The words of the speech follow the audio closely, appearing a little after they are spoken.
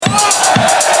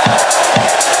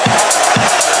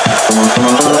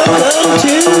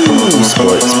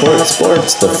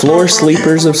Sports. The floor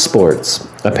sleepers of sports,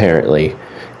 apparently.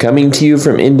 Coming to you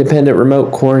from independent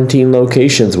remote quarantine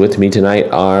locations with me tonight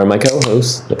are my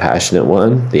co-hosts, the passionate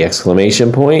one, the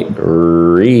exclamation point,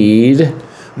 Reed.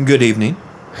 Good evening.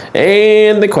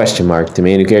 And the question mark, the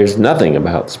man who cares nothing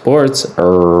about sports,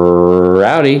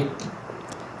 Rowdy.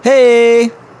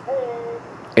 Hey!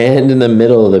 And in the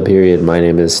middle of the period, my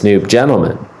name is Snoop.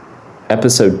 Gentlemen,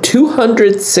 episode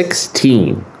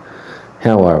 216.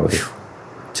 How are we?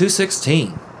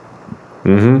 216.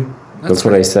 Mm-hmm. That's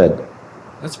what I said.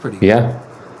 That's pretty good. Yeah.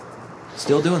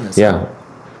 Still doing this. Yeah.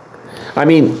 I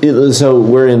mean, so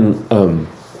we're in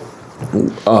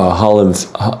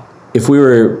if we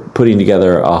were putting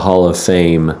together a Hall of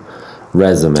Fame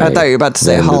resume. I thought you were about to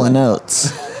say Hall of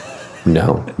Notes.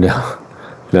 No.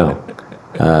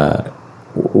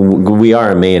 We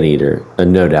are a man-eater,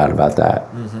 no doubt about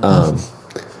that. Mm-hmm.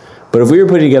 But if we were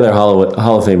putting together a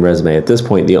Hall of Fame resume, at this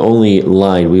point, the only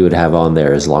line we would have on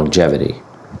there is longevity.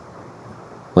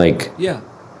 Yeah.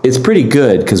 It's pretty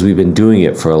good because we've been doing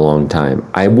it for a long time.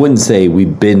 I wouldn't say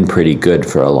we've been pretty good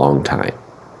for a long time.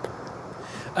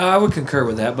 I would concur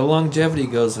with that, but longevity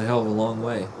goes a hell of a long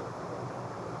way.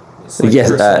 Yes,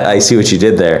 I see what you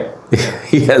did there.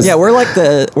 Yes. Yeah, we're like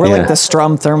the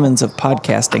Strom Thurmonds of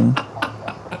podcasting.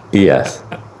 Yes.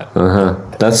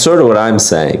 That's sort of what I'm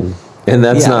saying. And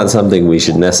that's not something we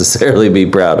should necessarily be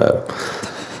proud of.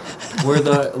 We're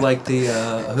the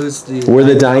We're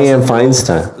the Dianne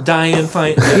Feinstein. Dianne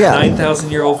Feinstein,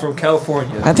 9,000-year-old from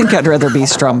California. I think I'd rather be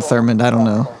Strom Thurmond. I don't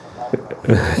know.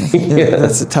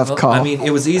 That's a tough call. I mean, it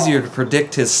was easier to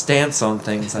predict his stance on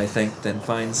things, I think, than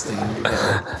Feinstein.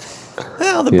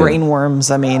 Well, the brain worms.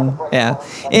 I mean, yeah.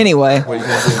 Anyway. What are you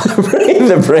going to do?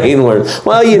 The brain worms.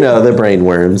 Well, the brain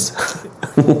worms.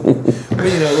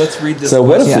 Well, let's read this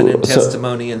question and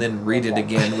testimony and then read it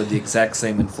again with the exact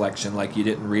same inflection like you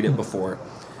didn't read it before.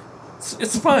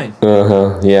 It's fine.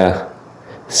 Yeah.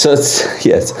 So,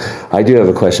 yes, I do have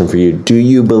a question for you. Do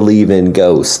you believe in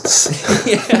ghosts?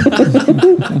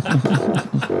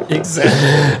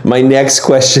 Exactly. My next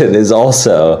question is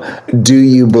also, do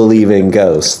you believe in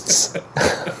ghosts?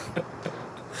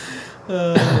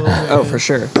 Oh, for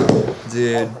sure.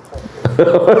 Dude.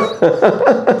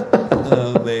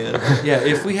 Oh, man. Yeah,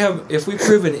 if we've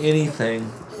proven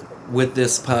anything with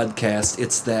this podcast,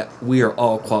 it's that we are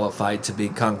all qualified to be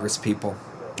Congress people.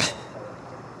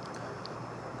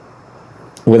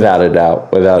 Without a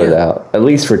doubt. At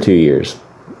least for 2 years.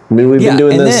 I mean, we've been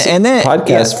doing this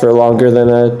podcast for longer than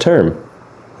a term.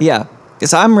 Yeah,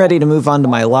 because I'm ready to move on to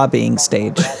my lobbying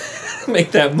stage. Make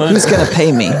that money. Who's going to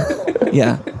pay me?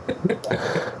 Yeah.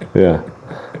 Yeah.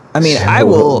 I mean, I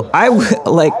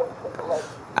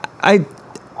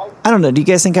don't know. Do you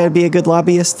guys think I'd be a good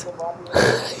lobbyist?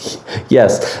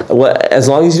 Yes. Well, as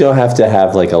long as you don't have to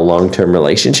have a long-term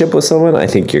relationship with someone, I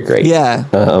think you're great. Yeah.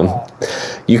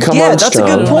 You come on strong. Yeah, that's a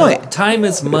good point. Time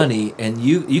is money, and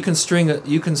you can string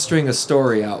a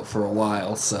story out for a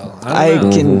while. So I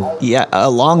can. Yeah, a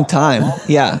long time.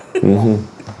 Yeah.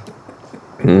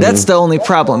 That's the only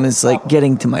problem is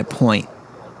getting to my point.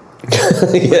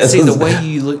 Yes. See, the way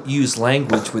you use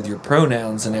language with your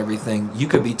pronouns and everything, you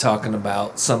could be talking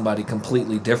about somebody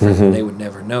completely different and they would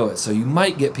never know it. So you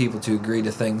might get people to agree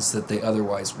to things that they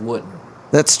otherwise wouldn't.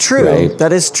 That's true. Right.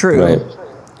 That is true. Right.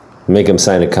 Make them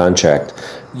sign a contract.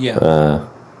 Yeah.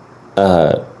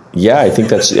 Yeah, I think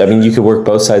that's... I mean, you could work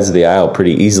both sides of the aisle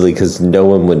pretty easily because no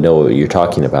one would know what you're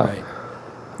talking about. Right.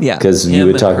 Yeah. Because you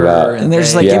would talk about... And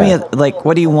there's give me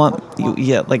what do you want... what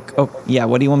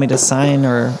do you want me to sign?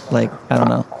 Or, I don't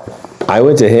know. I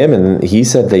went to him and he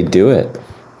said they'd do it.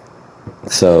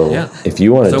 So, if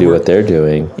you want to do what they're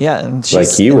doing... Yeah. And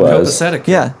he was...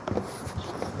 Yeah.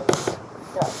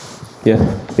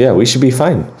 Yeah, we should be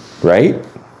fine. Right?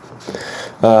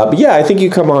 But yeah, I think you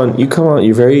come on,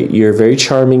 you're very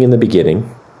charming in the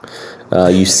beginning.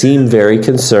 You seem very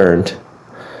concerned.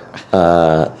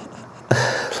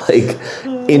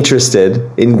 Interested,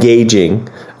 engaging.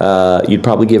 You'd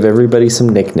probably give everybody some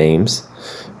nicknames.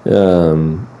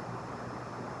 I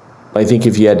think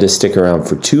if you had to stick around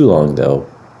for too long, though,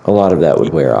 a lot of that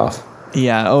would wear off.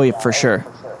 Yeah, yeah, for sure.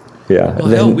 Yeah. Well,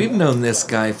 hell, we've known this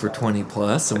guy for 20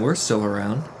 plus, and we're still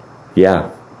around.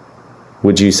 Yeah.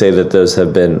 Would you say that those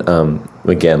have been,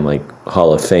 again,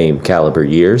 Hall of Fame caliber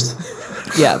years?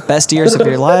 Yeah, best years of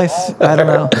your life. I don't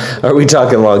know. Are we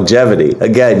talking longevity?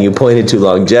 Again, you pointed to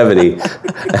longevity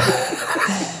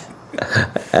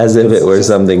as if it were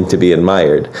something to be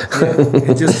admired. Yeah,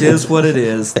 it just is what it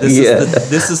is.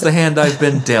 This is the hand I've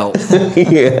been dealt.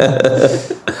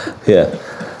 Yeah.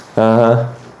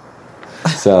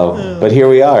 So, but here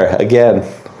we are again.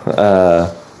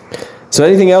 So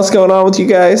anything else going on with you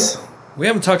guys? We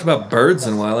haven't talked about birds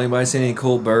in a while. Anybody seen any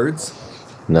cool birds?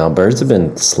 No, birds have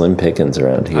been slim pickings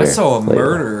around here. I saw a lately.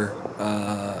 murder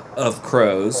of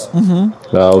crows.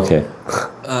 Oh, okay.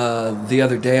 The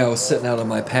other day I was sitting out on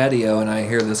my patio and I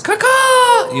hear this caw,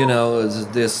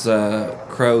 this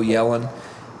crow yelling.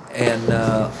 And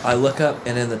I look up,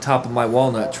 and in the top of my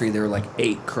walnut tree, there were like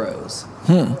 8 crows.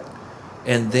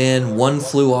 And then one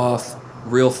flew off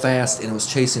real fast, and it was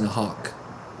chasing a hawk.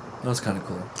 That was kind of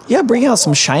cool. Yeah, bring out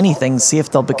some shiny things. See if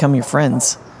they'll become your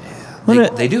friends.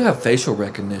 They do have facial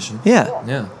recognition. Yeah.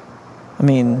 Yeah. I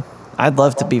mean, I'd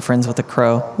love to be friends with a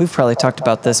crow. We've probably talked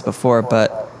about this before,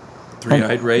 but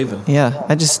Three-eyed raven. yeah,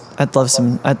 I'd love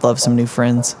some new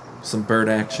friends. Some bird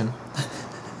action.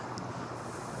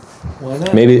 Why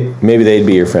not? Maybe they'd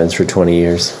be your friends for 20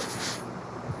 years.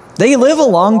 They live a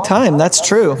long time. That's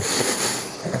true.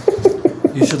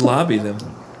 You should lobby them.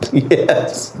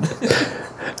 Yes.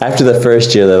 After the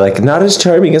first year, they're like, not as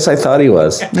charming as I thought he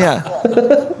was. Yeah.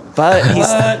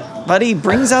 But he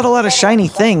brings out a lot of shiny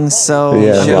things, so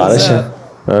Yeah, a lot of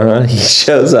shows shit. He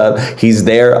shows up. He's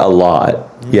there a lot.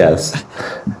 Yes.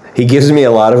 He gives me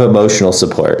a lot of emotional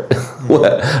support.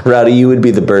 Rowdy, you would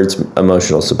be the bird's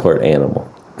emotional support animal.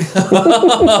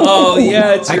 Oh,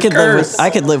 yeah, it's your curse. I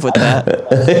could live with that.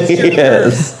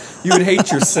 Yes. You would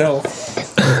hate yourself.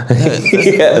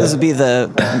 Yes. Those would be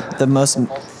the most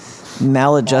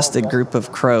maladjusted group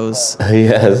of crows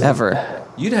Yes. ever.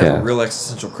 You'd have Yeah. a real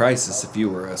existential crisis if you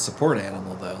were a support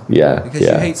animal, though. Yeah. Because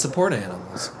yeah. you hate support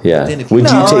animals. Yeah. But then if Would you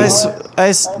you No,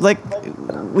 take- like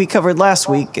we covered last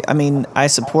week. I mean, I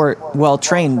support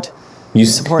well-trained. You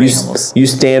support animals. You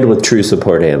stand with true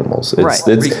support animals. It's, Right.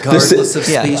 It's, regardless of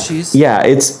yeah. species. yeah,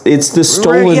 it's the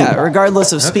stolen. Yeah,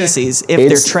 regardless of Okay. species, if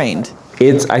It's- they're trained.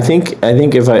 It's. I think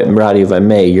Roddy, if I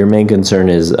may, your main concern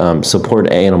is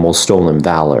support animal stolen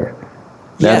valor.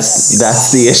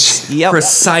 That's the issue. Yep.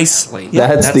 Precisely.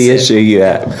 That's the it. issue you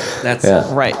have. That's Yeah.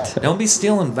 it. Right. Don't be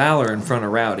stealing valor in front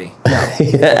of Rowdy.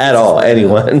 At all,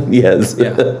 anyone? Yes.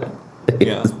 Yeah.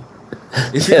 Yeah.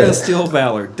 If you're gonna steal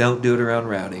valor, don't do it around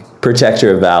Rowdy.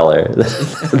 Protector of valor.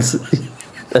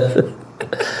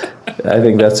 I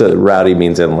think that's what rowdy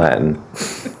means in Latin.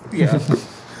 Yeah.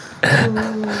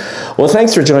 Well,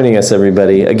 thanks for joining us,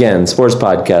 everybody. Again, sports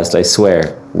podcast. I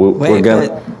swear, we're Wait,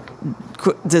 gonna.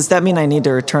 does that mean I need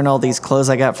to return all these clothes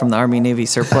I got from the Army Navy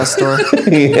surplus store?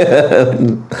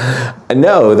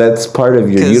 No, that's part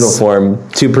of your 'Cause- uniform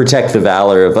to protect the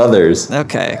valor of others.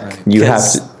 Okay. You have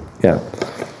 'Cause, to. Yeah.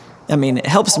 I mean, it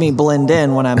helps me blend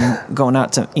in when I'm going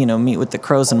out to, meet with the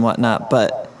crows and whatnot.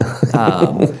 But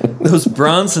Those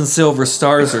bronze and silver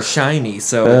stars are shiny,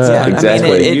 so it's kind of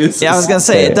exactly. I was gonna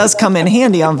say Yeah. it does come in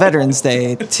handy on Veterans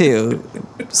Day too.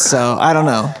 So I don't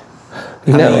know.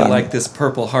 No, like this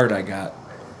purple heart I got.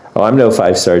 oh, I'm no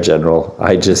 5-star general.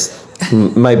 I just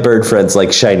my bird friends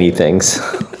like shiny things.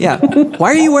 Yeah.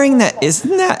 Why are you wearing that?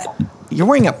 Isn't that you're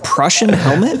wearing a Prussian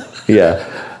helmet? Yeah.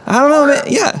 I don't know. Man.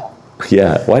 Yeah.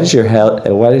 Yeah. Why does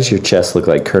your chest look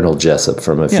like Colonel Jessup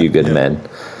from A Few Good Men?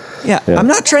 Yeah. I'm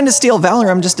not trying to steal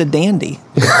valor. I'm just a dandy.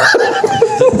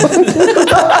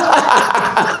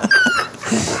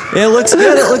 It looks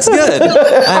good. It looks good.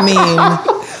 I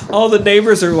mean, All the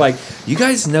neighbors are like, "You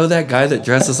guys know that guy that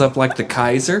dresses up like the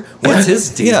Kaiser? What's his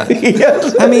deal?"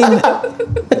 yeah. I mean,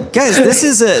 guys, this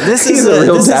is a He's a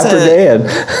real dapper Dan.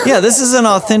 yeah, this is an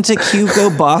authentic Hugo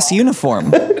Boss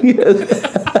uniform.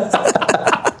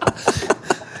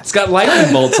 It's got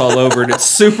lightning bolts all over it. It's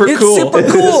super It's cool. super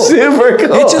cool. Super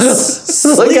cool. It just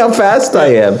Look how fast I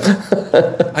am.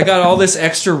 I got all this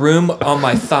extra room on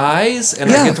my thighs, and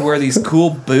I Yeah. get to wear these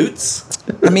cool boots.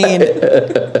 I mean,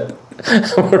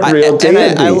 Real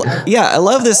dandy. I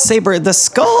love this saber. The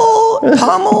skull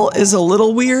pommel is a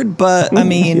little weird, but I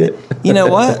mean, you know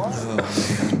what?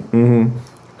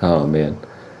 Oh man.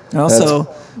 Also,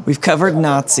 we've covered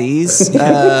Nazis.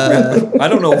 I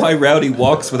don't know why Rowdy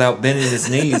walks without bending his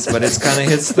knees, but it's kind of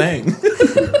his thing.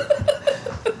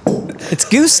 It's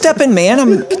goose stepping, man.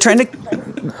 I'm trying to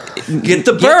Get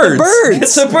the the birds.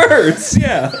 birds. Get the birds.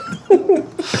 Yeah.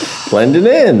 Blending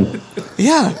in.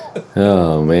 yeah.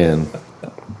 Oh man.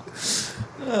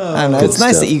 I don't know. Good It's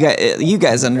nice stuff. that you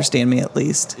guys understand me at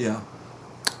least. Yeah.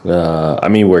 I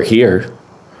mean, we're here.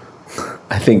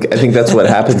 I think that's what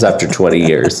happens after 20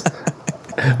 years.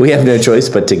 We have no choice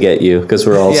but to get you because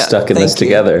we're all Yeah, stuck in this thank you.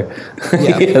 together.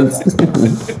 Yeah.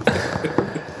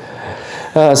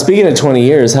 Yes. Speaking of 20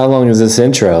 years, how long is this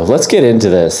intro? Let's get into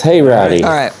this. Hey, Rowdy. All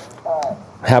right.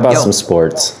 How about Yo. some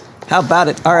sports? How about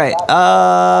it? All right.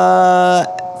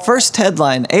 First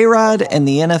headline: A-Rod and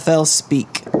the NFL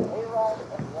speak.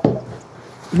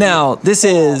 Now, this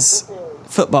is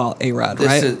football A-Rod, This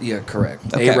right? is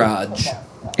correct. Okay. A-Raj.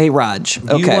 A-Raj.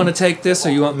 Okay. You want to take this, or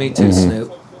you want me to,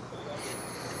 Snoop?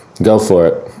 Go for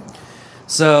it.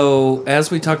 So,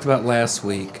 as we talked about last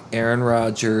week, Aaron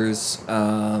Rodgers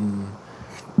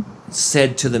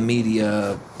said to the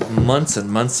media months and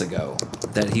months ago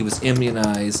that he was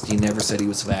immunized. He never said he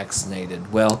was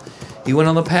vaccinated. Well, he went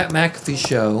on the Pat McAfee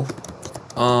show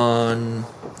on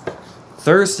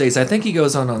Thursdays. I think he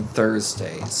goes on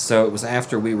Thursdays. So it was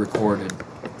after we recorded.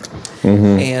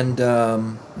 And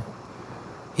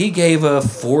he gave a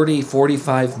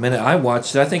 45 minute. I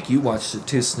watched it. I think you watched it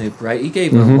too, Snoop, right? He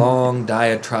gave a long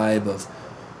diatribe of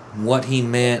what he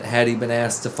meant. Had he been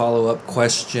asked a follow-up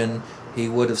question, he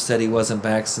would have said he wasn't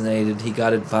vaccinated. He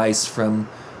got advice from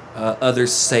other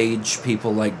sage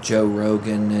people like Joe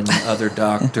Rogan and other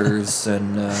doctors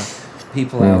and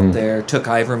people out there. Took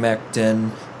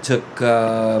ivermectin. Took,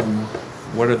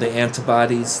 what are the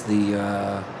antibodies?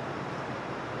 I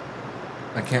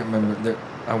can't remember.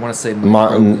 I want to say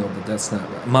microbial, but that's not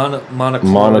right.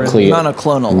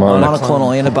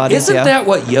 Monoclonal antibodies. Isn't that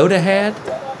what Yoda had?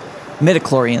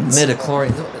 Midichlorians.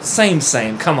 Midichlorians.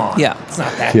 Same. Come on. Yeah. It's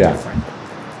not that different.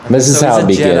 This is how it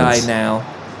he's a begins. Jedi now.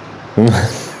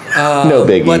 No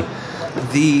biggie. But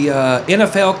the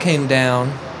NFL came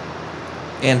down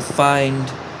and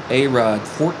fined A-Rod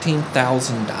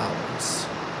 $14,000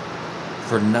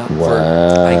 for not. Wow. For,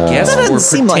 I guess That doesn't for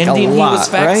seem like a pretending lot, he was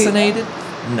vaccinated.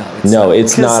 No,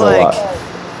 it's not a lot.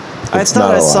 I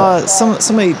thought I saw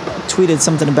somebody tweeted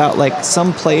something about like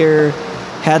some player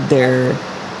had their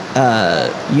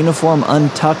uniform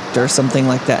untucked or something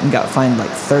like that and got fined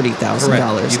like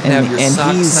 $30,000. You can have your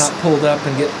socks not pulled up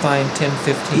and get fined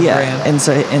 10-15 grand. and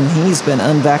he's been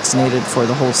unvaccinated for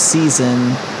the whole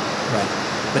season. Right.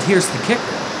 But here's the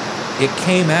kicker. It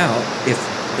came out, if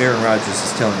Aaron Rodgers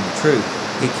is telling the truth,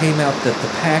 it came out that the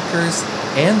Packers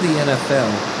and the NFL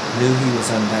knew he was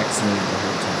unvaccinated the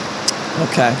whole time.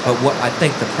 Okay. But what I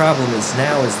think the problem is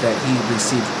now is that he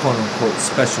received quote-unquote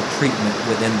special treatment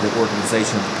within the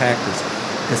organization of the Packers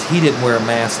because he didn't wear a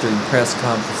mask during press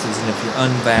conferences, and if you're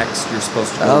unvaxxed, you're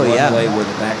supposed to go one way where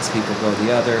the vaxxed people go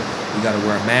the other. You got to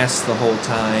wear a mask the whole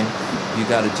time. You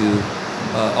got to do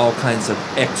all kinds of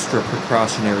extra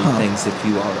precautionary things if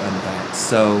you are unvaxxed.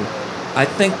 So I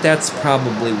think that's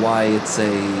probably why it's a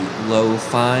low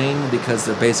fine, because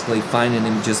they're basically fining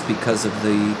him just because of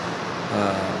the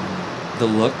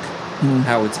look,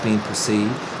 how it's being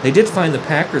perceived. They did fine the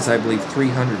Packers, I believe,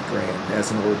 $300,000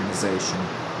 as an organization.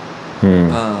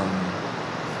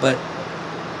 But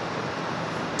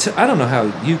I don't know how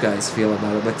you guys feel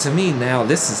about it, but to me now,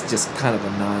 this is just kind of a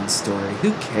non-story.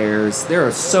 Who cares? There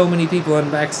are so many people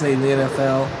unvaccinated in the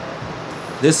NFL.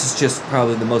 This is just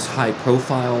probably the most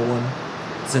high-profile one,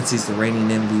 since he's the reigning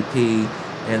MVP,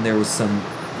 and there was some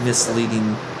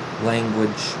misleading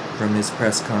language from his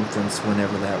press conference,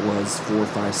 whenever that was, 4,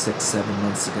 5, 6, 7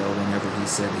 months ago, whenever he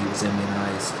said he was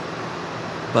immunized.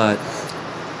 But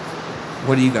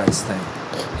what do you guys think?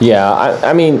 Yeah,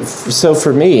 I mean, so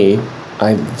for me,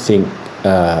 I think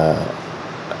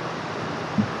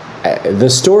the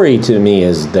story to me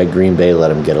is that Green Bay let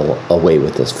him get away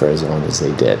with this for as long as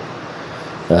they did.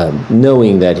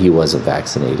 Knowing that he wasn't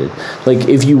vaccinated. Like,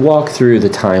 if you walk through the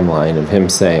timeline of him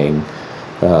saying,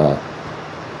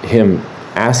 him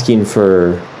asking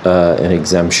for an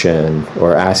exemption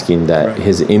or asking that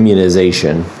his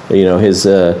immunization,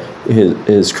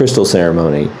 his crystal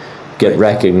ceremony, get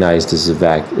recognized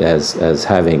as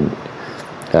having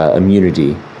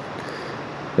immunity,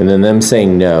 and then them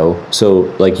saying no.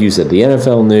 So, like you said, the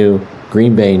NFL knew,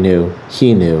 Green Bay knew,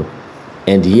 he knew,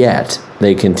 and yet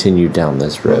they continued down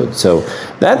this road. So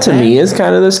that to me is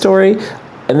kind of the story.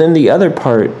 And then the other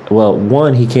part, well,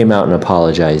 one, he came out and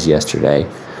apologized yesterday.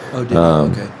 Oh, did he?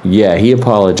 Okay. Yeah, he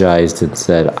apologized and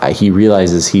said he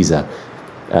realizes he's I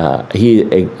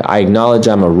acknowledge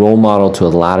I'm a role model to a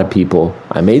lot of people.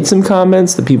 I made some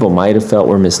comments that people might have felt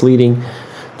were misleading.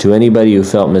 To anybody who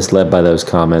felt misled by those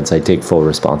comments, I take full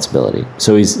responsibility.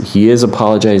 So he is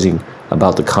apologizing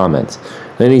about the comments.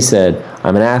 Then he said,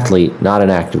 I'm an athlete, not an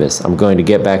activist. I'm going to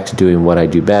get back to doing what I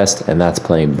do best, and that's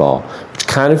playing ball. Which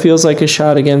kind of feels like a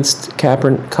shot against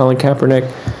Colin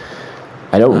Kaepernick.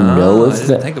 I don't know if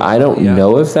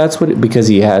know if that's what because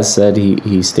he has said he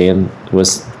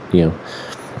was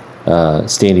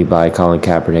standing by Colin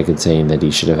Kaepernick and saying that he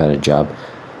should have had a job.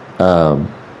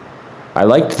 I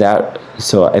liked that,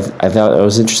 so I thought it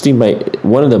was interesting.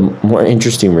 One of the more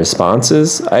interesting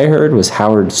responses I heard was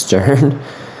Howard Stern.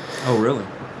 Oh, really?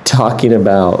 Talking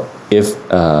about if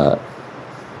how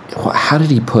did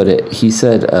he put it? He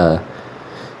said,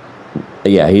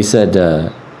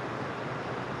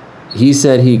 He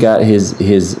said he got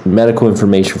his medical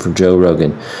information from Joe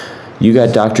Rogan. You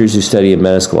got doctors who study in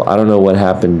medical school. I don't know what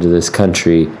happened to this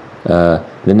country.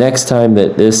 The next time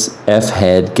that this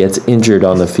F-head gets injured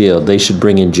on the field, they should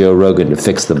bring in Joe Rogan to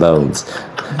fix the bones.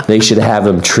 They should have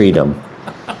him treat him.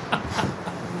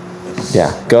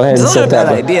 Yeah, go ahead and set that.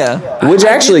 Not a bad idea. Which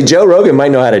actually, Joe Rogan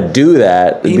might know how to do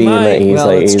that. He being might. that he's Well,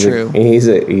 like that's true. he's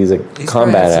a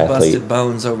combat had some athlete. busted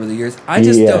bones over the years. I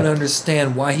just Yeah. don't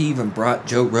understand why he even brought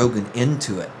Joe Rogan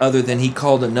into it, other than he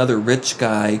called another rich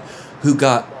guy who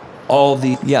got all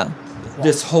the Yeah.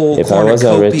 this whole If I was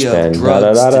a rich cornucopia man, of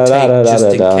drugs to take just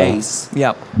in case.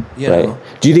 Yep. You Right. know.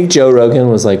 Do you think Joe Rogan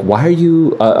was like, why are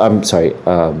you, I'm sorry,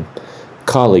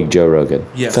 colleague Joe Rogan,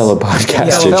 Yes. fellow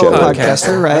podcaster Yeah, Joe Fellow Rogan.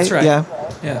 podcaster, right? That's right. Yeah.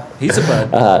 Yeah, he's a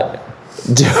bud.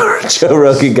 Joe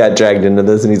Rogan got dragged into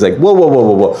this and he's like,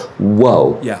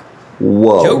 whoa. Yeah.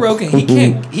 Whoa. Joe Rogan,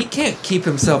 he can't keep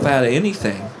himself out of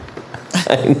anything.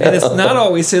 And it's not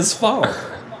always his fault.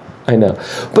 I know.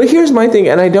 But here's my thing,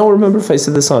 and I don't remember if I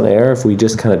said this on air, if we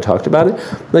just kind of talked about it.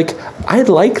 Like, I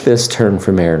like this turn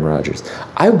from Aaron Rodgers.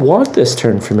 I want this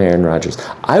turn from Aaron Rodgers.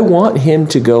 I want him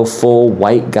to go full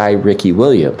white guy Ricky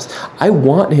Williams. I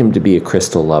want him to be a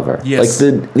crystal lover. Yes.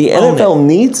 Like, the NFL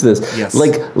needs this. Yes.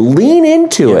 Like, lean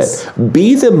into Yes. it.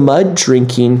 Be the mud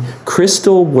drinking,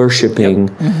 crystal worshiping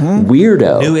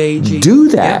weirdo. New agey. Do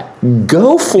that.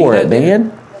 Go for it, that dude.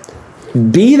 man.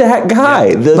 Be that guy.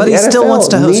 Yeah. The But he still NFL wants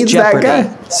to host needs that Jeopardy. guy.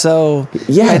 So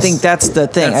Yes. I think that's the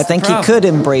thing. That's I think the he could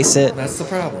embrace it That's the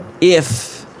problem.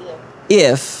 if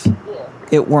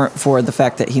it weren't for the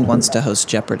fact that he wants to host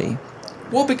Jeopardy.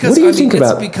 Well, because What do you I mean, think it's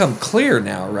about- become clear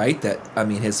now, right? That I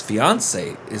mean, his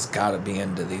fiance has got to be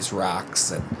into these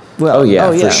rocks, and Well, Oh yeah,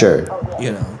 for sure.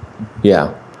 you know,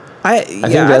 Yeah. I think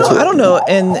that's what- I don't know.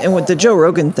 And with the Joe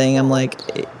Rogan thing, I'm like,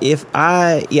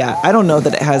 I don't know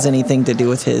that it has anything to do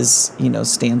with his,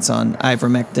 stance on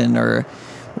ivermectin or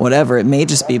whatever. It may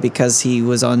just be because he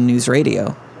was on news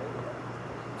radio.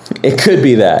 It could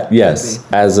be that, yes,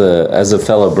 as a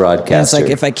fellow broadcaster. And it's like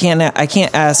if I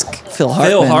can't ask Phil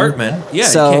Hartman. Phil Hartman, yeah,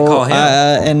 so, you can't call him,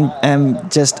 and I'm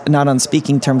just not on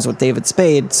speaking terms with David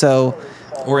Spade. So,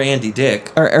 or Andy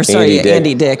Dick. or sorry, Andy Dick.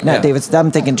 Andy Dick, not Yeah. David. I'm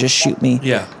thinking just shoot me.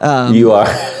 Yeah, you are.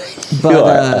 But you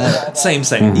are.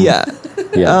 same. yeah.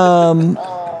 Yeah.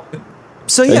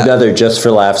 So yeah. Another Just for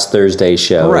Laughs Thursday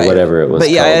show or whatever it was. But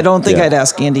yeah, called. I don't think Yeah. I'd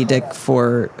ask Andy Dick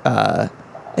for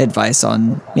advice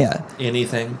on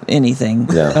Anything. anything.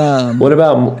 No. What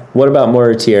about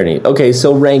Maura Tierney? Okay,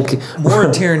 so rank.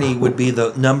 Maura Tierney would be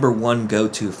the number one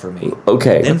go-to for me.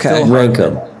 Okay, Then Phil rank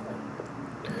Hartman. him.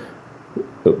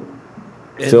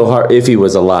 Phil Hart, if he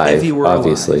was alive, If he were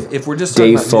obviously. alive. If we're just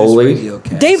talking Dave about Foley. news radio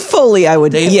cast. Dave Foley, I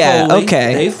would. Dave yeah. Foley,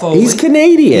 Okay. Dave Foley. He's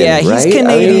Canadian. Yeah, he's right? I mean,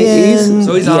 Canadian.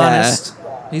 So he's Yeah. honest.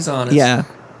 He's honest. Yeah.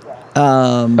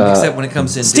 Except when it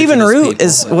comes to Stephen indigenous Root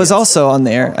people, but was yes. also on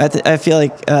there. I feel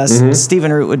like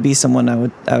Stephen Root would be someone I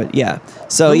would. Yeah.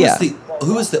 So Who yeah.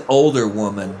 Who was the older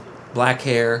woman? Black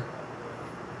hair.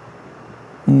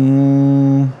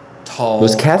 Tall.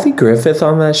 Was Kathy Griffith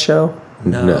on that show?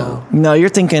 No. No, you're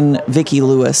thinking Vicki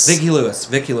Lewis. Vicky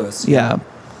Lewis. Yeah.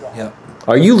 Yep.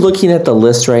 Are you looking at the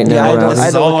list right Yeah, now, I don't- Robbie? This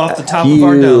is don't- all off the top of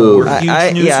our You- dome. We're I-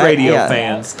 huge news yeah, radio yeah.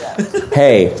 fans.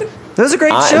 Hey, That was a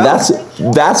great show.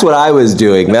 that's what I was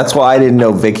doing. That's why I didn't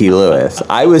know Vicki Lewis.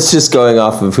 I was just going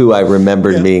off of who I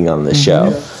remembered being on the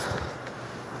show.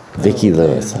 Vicki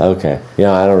Lewis. Okay.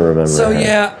 Yeah, I don't remember. So her.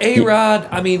 yeah, A-Rod,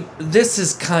 I mean, this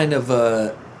is kind of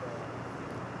a...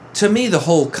 To me, the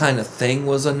whole kind of thing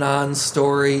was a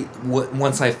non-story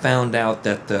once I found out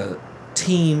that the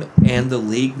team and the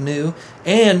league knew.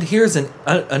 And here's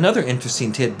another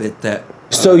interesting tidbit that...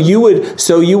 So you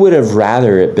would have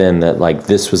rather it been that like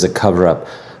this was a cover up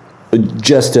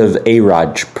just of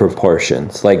A-Rod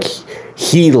proportions. Like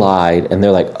he lied and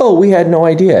they're like, "Oh, we had no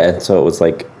idea." And so it was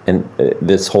like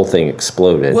this whole thing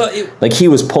exploded. Well, like he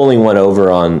was pulling one over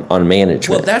on management.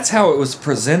 Well, that's how it was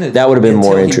presented. That would have been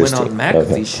more until interesting. He went on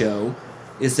McAfee's Okay. show,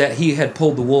 is that he had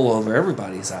pulled the wool over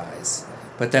everybody's eyes.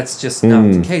 But that's just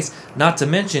not the case. Not to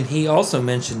mention, he also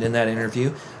mentioned in that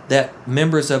interview that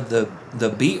members of the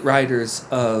beat writers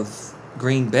of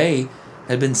Green Bay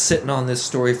had been sitting on this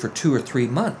story for 2 or 3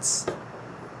 months.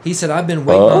 He said, "I've been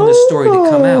waiting on this story to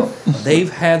come out.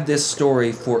 They've had this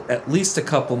story for at least a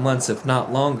couple months, if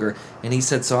not longer." And he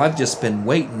said, "So I've just been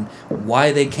waiting.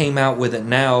 Why they came out with it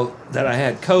now that I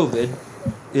had COVID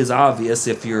is obvious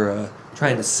if you're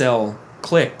trying to sell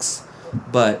clicks.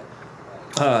 But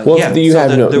Well, yeah, you so have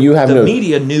the no-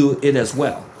 media knew it as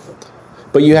well.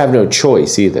 But you have no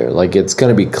choice either. Like it's going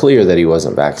to be clear that he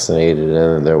wasn't vaccinated,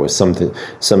 and there was some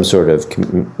sort of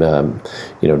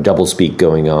double speak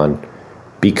going on,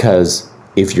 because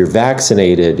if you're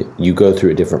vaccinated, you go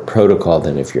through a different protocol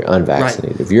than if you're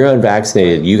unvaccinated. If you're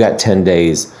unvaccinated, you got 10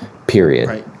 days, period.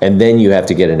 Right. And then you have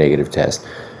to get a negative test.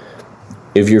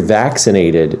 If you're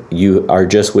vaccinated, you are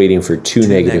just waiting for two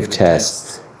negative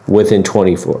tests within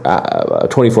 24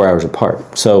 hours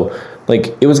apart. So,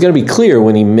 like, it was going to be clear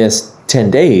when he missed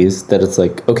 10 days that it's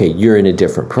like, okay, you're in a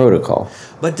different protocol.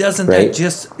 But doesn't that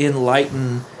just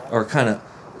enlighten or kind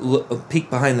of peek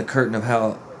behind the curtain of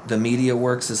how the media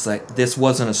works? It's like, this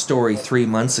wasn't a story 3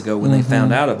 months ago when they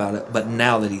found out about it, but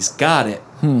now that he's got it,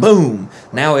 boom,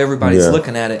 now everybody's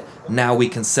looking at it. Now we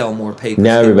can sell more papers.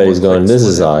 Now everybody's going, this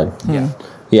is odd.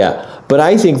 Yeah. But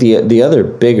I think the other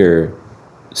bigger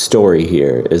story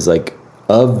here is, like,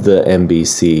 of the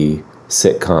NBC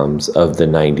sitcoms of the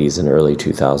 90s and early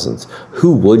 2000s,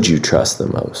 who would you trust the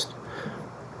most?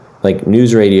 Like,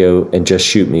 News Radio and Just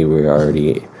Shoot Me were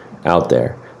already out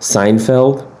there.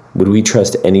 Seinfeld, would we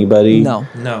trust anybody? No.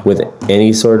 With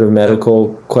any sort of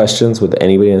medical questions with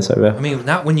anybody inside of it? I mean,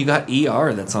 not when you got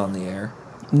ER that's on the air.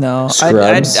 No.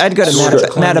 Scrubs? I'd go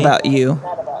to Mad About You.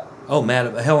 Oh,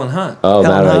 Helen Hunt. Oh,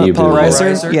 Mad About You. Paul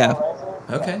Reiser? Reiser? Yeah.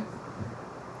 Okay.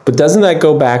 But doesn't that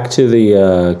go back to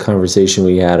the conversation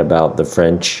we had about the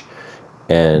French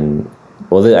and,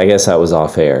 well, I guess that was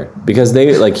off air. Because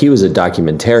he was a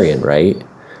documentarian, right?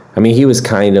 I mean, he was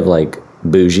kind of like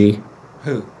bougie.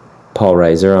 Who? Paul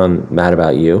Reiser on Mad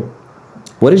About You.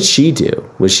 What did she do?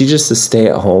 Was she just a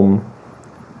stay-at-home?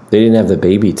 They didn't have the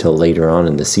baby till later on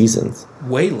in the seasons.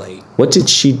 Way late. What did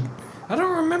she... I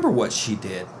don't remember what she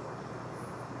did.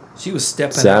 She was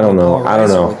stepping See, out I don't on know. Paul I don't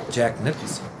Reiser know. with Jack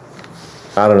Nicholson.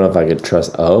 I don't know if I could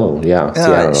trust... Oh, yeah. See,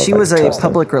 I don't know She if I was could a trust them.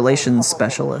 public relations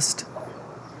specialist.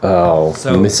 Oh,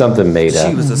 So something made up.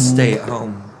 She was a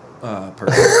stay-at-home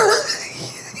person.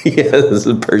 Yeah, this is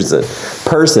a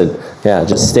person. Yeah,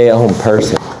 just stay-at-home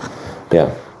person.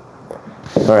 Yeah.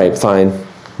 All right, fine.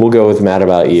 We'll go with Mad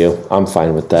About You. I'm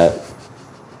fine with that.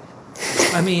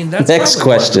 I mean, that's Next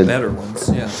probably question. one of the better ones.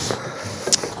 Yeah.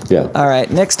 Yeah. All right,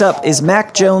 next up is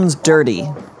Mac Jones dirty.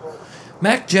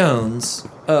 Mac Jones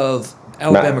of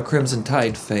Alabama Crimson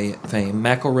Tide fame.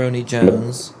 Macaroni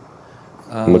Jones.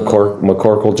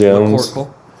 McCorkle Jones.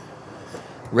 McCorkle.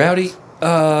 Rowdy,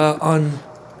 on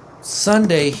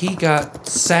Sunday, he got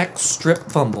sack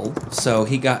strip fumble, so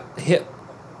he got hit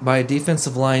by a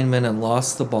defensive lineman and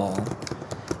lost the ball.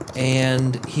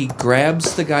 And he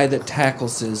grabs the guy that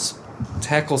tackles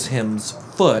him's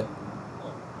foot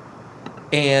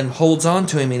and holds on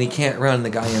to him, and he can't run, and the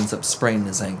guy ends up spraining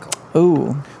his ankle.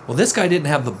 Ooh. Well, this guy didn't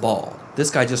have the ball. This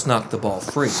guy just knocked the ball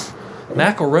free.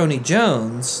 Macaroni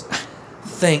Jones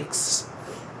thinks...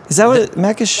 Is that what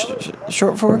Mac is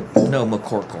short for? No,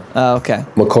 McCorkle. Oh, okay.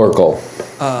 McCorkle.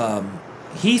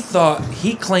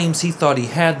 He claims he thought he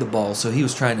had the ball, so he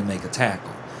was trying to make a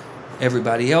tackle.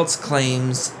 Everybody else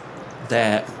claims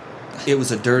that it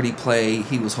was a dirty play.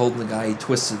 He was holding the guy, he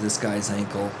twisted this guy's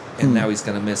ankle, and now he's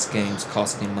going to miss games,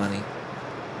 costing him money,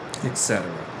 etc.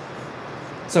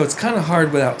 So it's kind of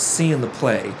hard without seeing the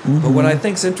play. But what I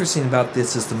think's interesting about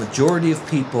this is the majority of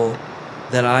people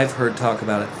that I've heard talk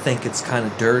about it think it's kind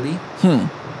of dirty.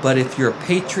 But if you're a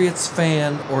Patriots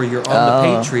fan or you're on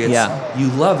the Patriots, you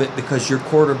love it because your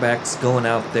quarterback's going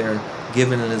out there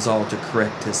giving it his all to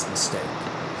correct his mistake.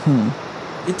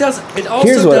 It doesn't. It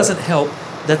also doesn't help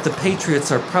that the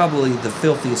Patriots are probably the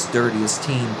filthiest, dirtiest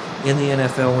team in the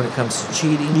NFL when it comes to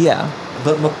cheating. Yeah.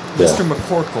 But Mr.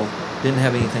 McCorkle didn't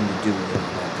have anything to do with it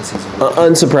because he's a rookie.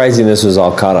 Unsurprising this was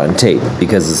all caught on tape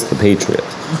because it's the Patriots.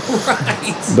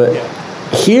 Right. But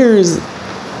here's...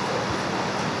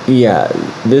 Yeah,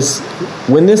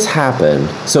 when this happened,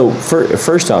 so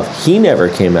first off, he never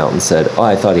came out and said, "Oh,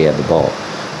 I thought he had the ball."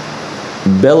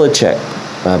 Bill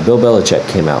Belichick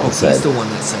came out and said, he's the one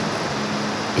that said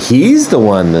that. He's the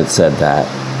one that said that.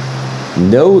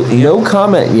 No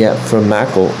comment yet from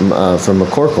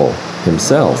McCorkle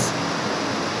himself.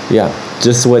 Yeah,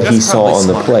 just what he saw on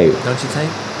the play. Don't you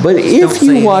think? But Just if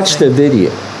you watch the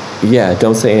video,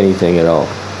 don't say anything at all.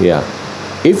 Yeah.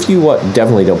 If you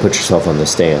definitely don't put yourself on the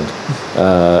stand.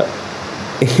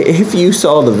 If you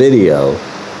saw the video,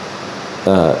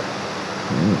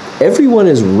 everyone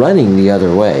is running the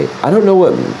other way. I don't know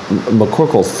what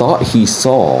McCorkle thought he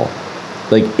saw.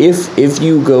 Like, if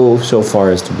you go so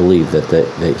far as to believe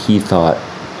that he thought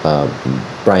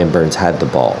Brian Burns had the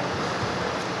ball,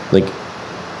 like,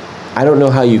 I don't know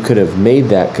how you could have made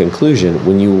that conclusion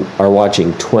when you are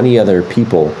watching 20 other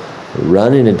people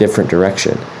run in a different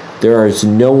direction. There is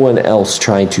no one else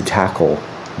trying to tackle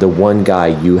the one guy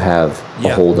you have a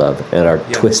hold of and are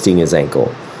twisting his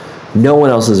ankle. No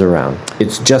one else is around.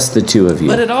 It's just the two of you.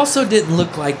 But it also didn't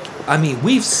look like... I mean,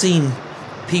 we've seen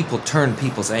people turn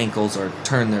people's ankles or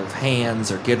turn their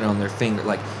hands or get it on their finger.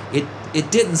 Like,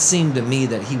 it didn't seem to me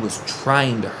that he was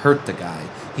trying to hurt the guy.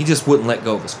 He just wouldn't let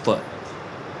go of his foot.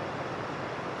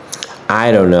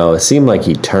 I don't know. It seemed like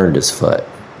he turned his foot.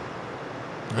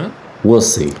 Huh? We'll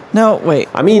see. No, wait.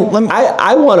 I mean,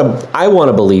 I want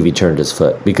to believe he turned his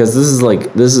foot because this is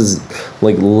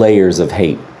like layers of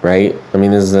hate, right? I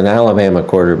mean, this is an Alabama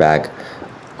quarterback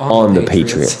on the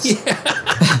Patriots. Yeah.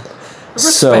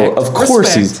 So of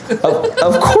course he's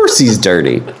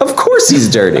dirty. Of course he's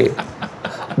dirty.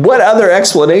 What other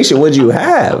explanation would you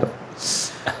have?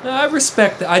 No, I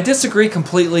respect that. I disagree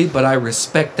completely, but I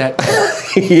respect that.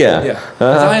 Yeah. Yeah.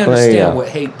 'Cause I understand what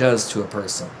hate does to a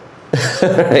person.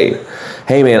 Right.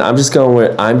 Hey man, I'm just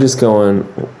going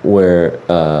where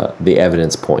the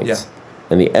evidence points. Yeah.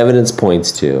 And the evidence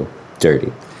points to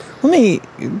dirty. Let me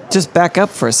just back up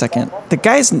for a second. The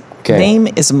guy's name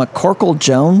is McCorkle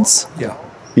Jones. Yeah.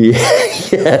 Yeah,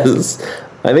 yes.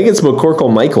 I think it's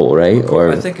McCorkle Michael, right?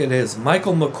 I think it is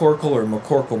Michael McCorkle or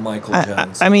McCorkle Michael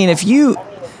Jones. I mean, if you...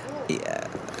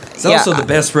 He's also the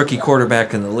best rookie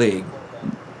quarterback in the league.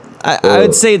 I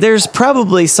would say there's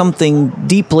probably something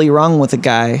deeply wrong with a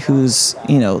guy who's,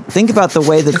 think about the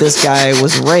way that this guy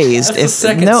was raised. That's the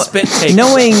second spit take.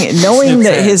 Knowing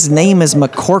that his name is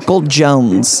McCorkle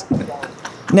Jones.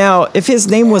 Now, if his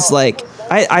name was like,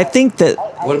 I think that...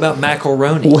 What about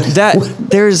macaroni?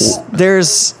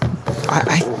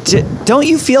 Don't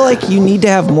you feel like you need to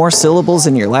have more syllables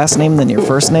in your last name than your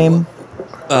first name?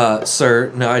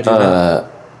 Sir, no, I do not.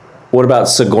 What about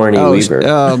Sigourney Weaver?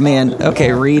 Oh man,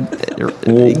 okay, Reed.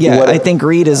 I think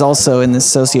Reed is also in this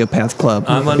sociopath club.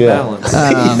 I'm unbalanced.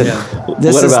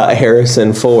 What about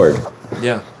Harrison Ford?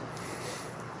 Yeah.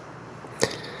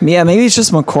 Yeah, maybe it's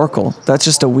just McCorkle. That's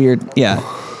just a weird. Yeah.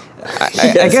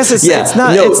 I guess it's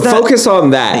not. No, it's not, focus on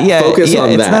that. Yeah, focus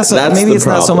on that. Not so, That's maybe the it's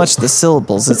problem. not so much the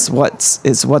syllables. It's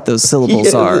what those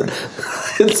syllables are.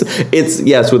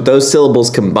 It's with those syllables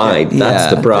combined.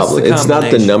 That's the problem. It's It's not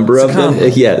the number of them.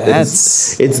 Yeah,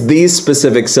 it's these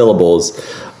specific syllables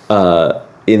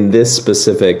in this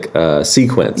specific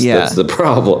sequence. Yeah. That's the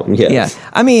problem. Yes. Yeah.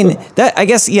 I mean that. I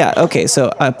guess. Yeah. Okay.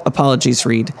 So apologies,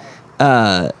 Reed.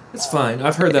 It's fine.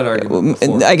 I've heard that argument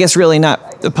before. I guess really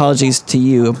not apologies to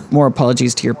you, more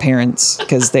apologies to your parents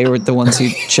because they were the ones who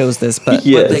chose this. But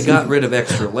Yes. But they got rid of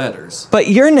extra letters. but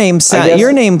your name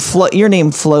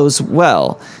flows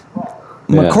well.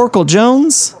 McCorkle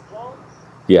Jones.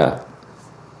 Yeah.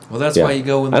 Well, that's why you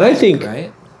go with And Mac, I think-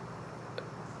 right?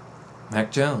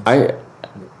 Mac Jones.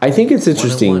 I think it's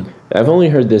interesting. 1-1. I've only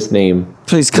heard this name.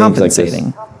 So he's names like this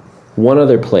compensating. one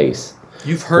other place.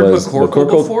 You've heard Was McCorkle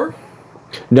before?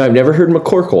 No, I've never heard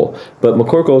McCorkle, but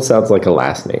McCorkle sounds like a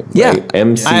last name. Yeah. Right?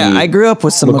 MC. I grew up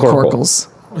with some McCorkle. McCorkles.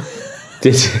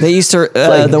 Did They used to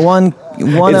like- the one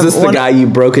is this of the one, guy you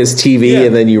broke his TV Yeah.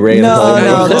 and then you ran No, home?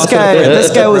 no, you this lost guy it. this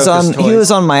guy was Broke his on he toys.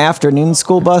 was on my afternoon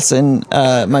school bus and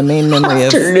my main memory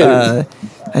of Afternoon.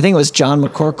 I think it was John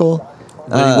McCorkle.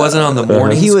 But he wasn't on the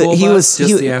morning school bus,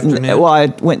 just the afternoon? Well, I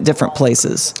went different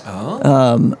places.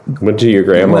 Went to your Went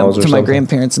grandma's or to my something?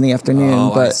 grandparents in the afternoon,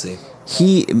 Oh, I but see.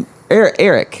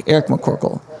 Eric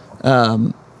McCorkle,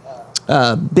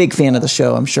 big fan of the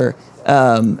show, I'm sure.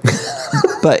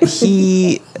 But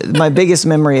my biggest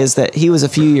memory is that he was a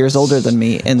few years older than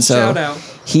me, and so Shout out.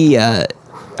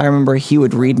 I remember he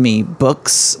would read me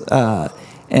books,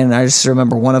 and I just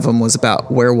remember one of them was about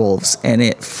werewolves, and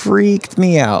it freaked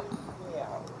me out.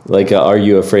 Like Are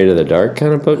You Afraid of the Dark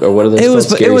kind of book? Or what are those It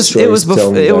was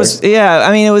yeah,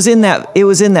 I mean it was in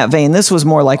that vein. This was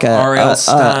more like a R.L.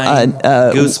 Stein,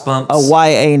 Goosebumps.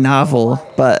 a YA novel,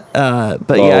 but yeah,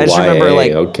 I just remember YA,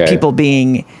 like okay. people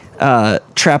being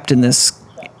trapped in this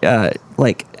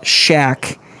like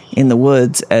shack in the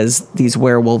woods as these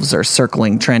werewolves are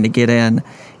circling trying to get in,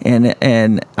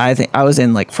 and I think I was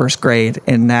in like first grade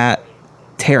and that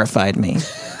terrified me.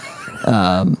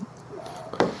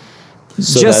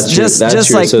 So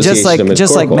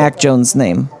just like Mac Jones'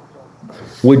 name.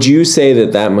 Would you say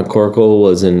that McCorkle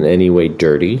was in any way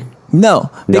dirty? No,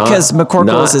 because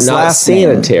McCorkle is his last name.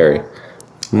 Not sanitary.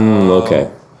 Okay.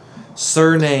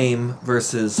 Surname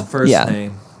versus first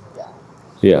name.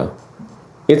 Yeah.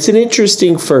 It's an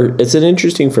interesting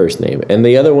first name. And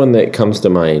the other one that comes to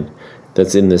mind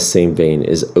that's in this same vein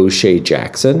is O'Shea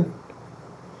Jackson.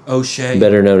 O'Shea.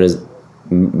 Better known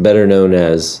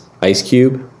as Ice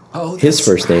Cube. Oh, His that's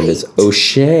first name is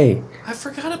O'Shea. I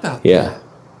forgot about Yeah. that.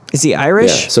 Is he Yeah.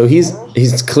 Irish? So he's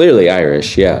clearly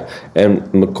Irish, yeah. And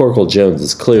McCorkle Jones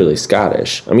is clearly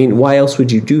Scottish. I mean, why else would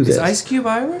you do this? Is Ice Cube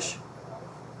Irish?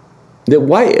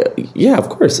 Why? Yeah, of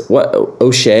course. What?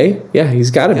 O'Shea? Yeah,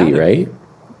 he's got to be, Gotta be. right?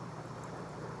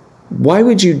 why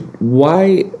would you?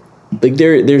 Why? Like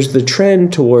there's the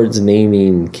trend towards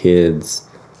naming kids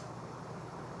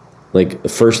like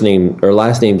first name or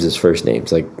last names is first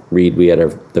names. Like Reed, we had our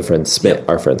friend Smith. Yep.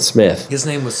 Our friend Smith. His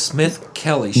name was Smith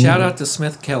Kelly. Shout out to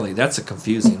Smith Kelly. That's a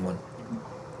confusing one.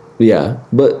 Yeah,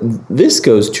 but this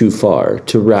goes too far.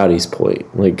 To Rowdy's point,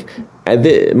 like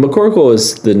McCorkle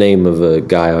is the name of a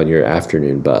guy on your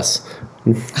afternoon bus.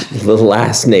 The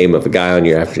last name of a guy on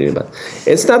your afternoon bus.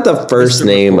 It's not the first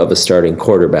name of a starting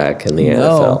quarterback in the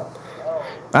NFL.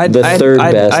 The third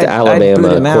best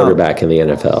Alabama quarterback in the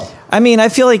NFL. I mean, I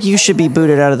feel like you should be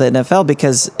booted out of the NFL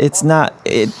because it's not.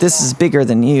 This is bigger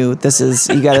than you. You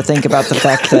got to think about the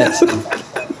fact that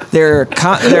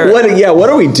what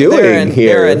are we doing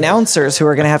here? There are announcers who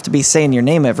are going to have to be saying your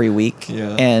name every week,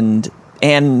 and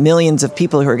millions of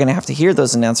people who are going to have to hear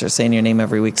those announcers saying your name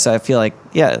every week. So I feel like,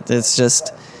 it's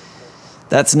just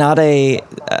that's not a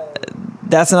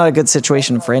good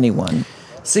situation for anyone.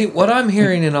 See, what I'm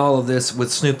hearing in all of this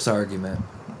with Snoop's argument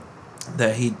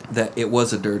that it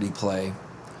was a dirty play,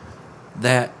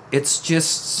 that it's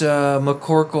just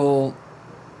McCorkle,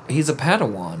 he's a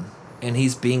Padawan, and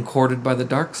he's being courted by the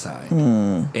dark side.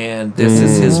 And this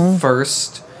is his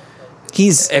first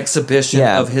exhibition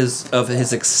of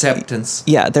his acceptance.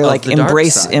 Yeah, they're like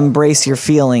embrace your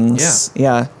feelings.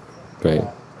 Yeah. Right.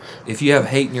 If you have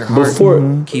hate in your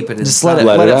heart, keep it inside. Just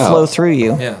let it flow through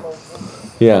you. Yeah.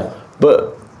 Yeah.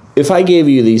 But if I gave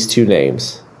you these two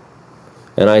names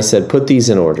and I said put these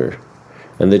in order,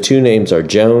 and the two names are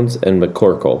Jones and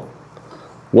McCorkle,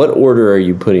 what order are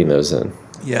you putting those in?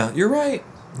 Yeah, you're right.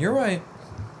 You're right.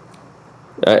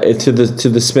 To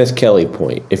the Smith Kelly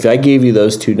point, if I gave you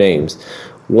those two names,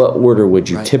 what order would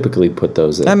you typically put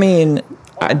those in? I mean,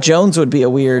 Jones would be a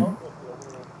weird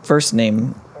first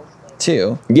name,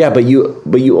 too. Yeah, but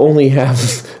you only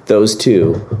have those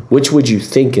two. Which would you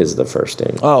think is the first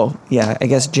name? Oh, yeah, I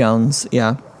guess Jones.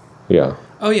 Yeah. Yeah.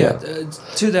 Oh yeah.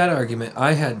 To that argument,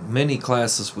 I had many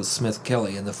classes with Smith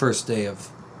Kelly, and the first day of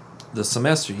the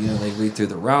semester, they read through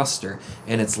the roster,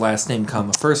 and it's last name,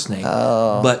 first name.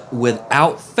 Oh. But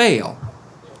without fail,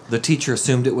 the teacher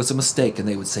assumed it was a mistake, and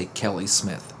they would say Kelly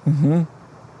Smith. Mm-hmm.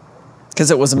 Because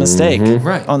it was a mistake,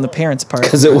 right, on the parents' part.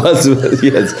 Because it was,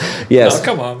 yes. Oh,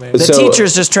 come on, man. The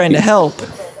teacher's just trying to help.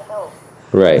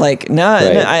 Right. Like,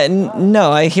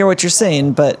 I hear what you're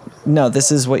saying, but no,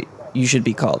 this is what you should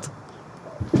be called.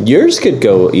 Yours could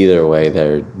go either way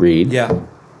there, Reed. Yeah.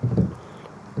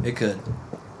 It could.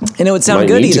 And it would sound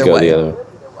good either way.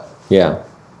 Yeah.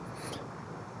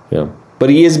 Yeah.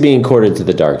 But he is being courted to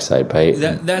the dark side, right?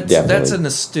 That's an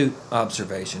astute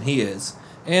observation. He is.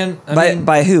 And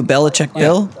by who? Belichick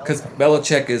Bill? Because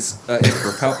Belichick is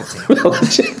Emperor Palpatine.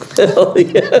 Belichick Bill,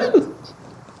 yeah.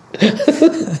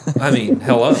 I mean,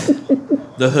 hello.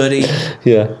 The hoodie.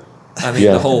 Yeah. I mean,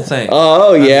 the whole thing.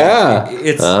 Oh, yeah. I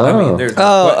mean, there's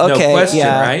no question,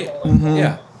 right? Mm-hmm.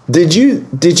 Yeah. Did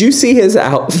you see his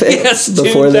outfit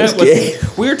before this game?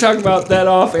 We were talking about that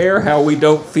off air, how we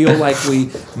don't feel like we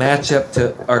match up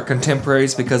to our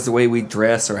contemporaries because the way we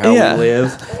dress or how we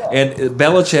live. And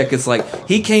Belichick is like,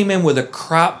 he came in with a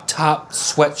crop top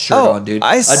sweatshirt on, dude.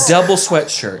 A double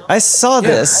sweatshirt. I saw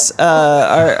this.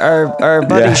 Our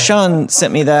buddy Sean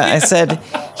sent me that. I said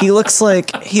he looks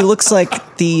like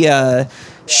the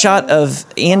shot of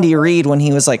Andy Reid when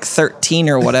he was like 13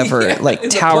 or whatever, like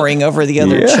towering over the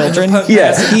other children.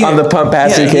 Yes, on the pump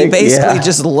passing kick. He basically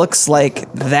just looks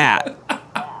like that.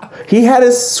 He had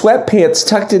his sweatpants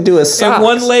tucked into his socks. And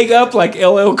one leg up like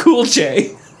LL Cool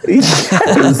J.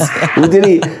 Yes.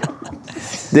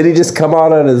 Did he just come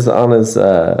out on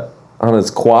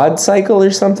his quad cycle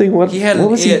or something? What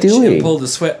was he doing? And pulled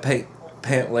the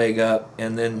pant leg up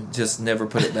and then just never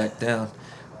put it back down.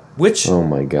 Which, oh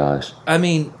my gosh! I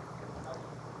mean,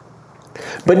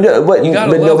 but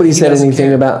nobody said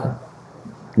anything about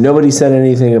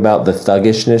the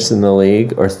thuggishness in the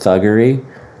league or thuggery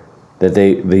that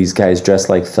these guys dressed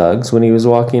like thugs when he was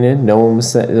walking in. No one was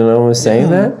saying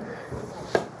that.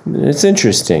 It's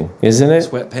interesting, isn't it?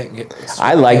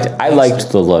 I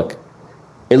liked the look.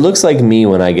 It looks like me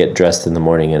when I get dressed in the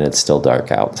morning and it's still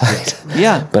dark outside.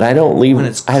 Yeah, but I don't leave when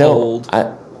it's cold.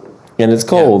 And it's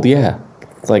cold. Yeah.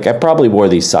 Like, I probably wore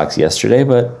these socks yesterday,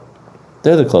 but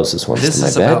they're the closest ones to my bed. This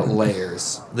is about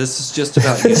layers. This is just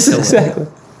about utility.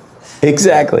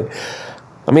 Exactly.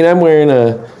 I mean, I'm wearing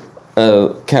a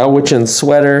Cowichan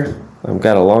sweater. I've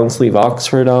got a long sleeve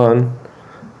Oxford on,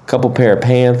 a couple pair of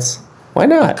pants. Why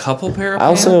not? A couple pair of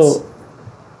pants?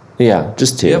 Yeah,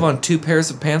 just 2. You have on 2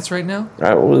 pairs of pants right now?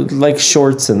 Like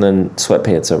shorts and then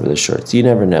sweatpants over the shorts. You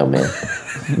never know, man.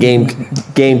 Game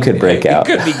could break out.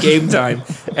 It could be game time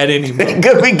at any moment. It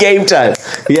could be game time.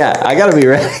 Yeah, I gotta be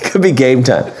ready. It could be game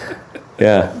time.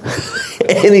 Yeah,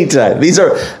 anytime. These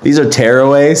are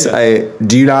tearaways. I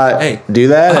do not do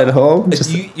that at home.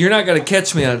 You're not gonna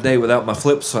catch me on a day without my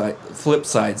flip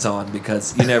sides on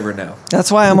because you never know.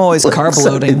 That's why I'm always carb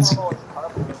loading.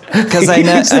 Because I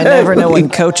never know when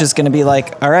coach is going to be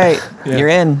like, all right, you're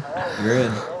in. You're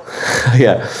in.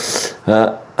 Yeah.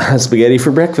 Spaghetti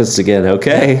for breakfast again.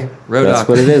 Okay. That's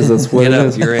what it is. That's what Get it up,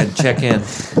 is. You're in. Check in.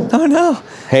 Oh, no.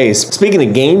 Hey, speaking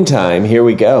of game time, here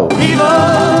we go.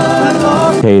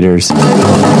 Haters.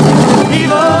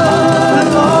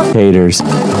 Haters.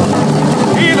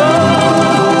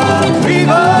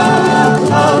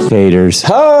 Taters.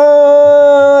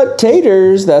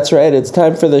 Taters. That's right. It's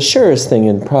time for the surest thing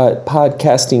in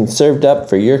podcasting served up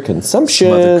for your consumption.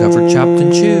 Mother covered, chopped,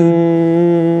 and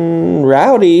chewed.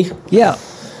 Rowdy. Yeah.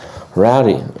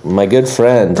 Rowdy, my good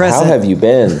friend. Present. How have you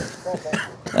been?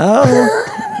 Oh.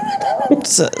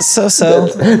 So.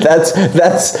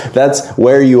 That's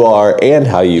where you are and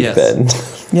how you've been.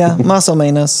 Yeah, muscle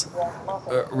menos.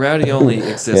 Rowdy only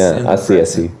exists in Yeah, the I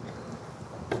see.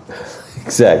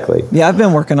 Exactly. Yeah, I've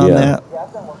been working on that.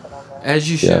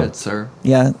 As you should, sir.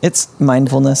 Yeah, it's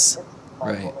mindfulness.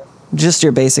 Right. Just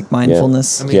your basic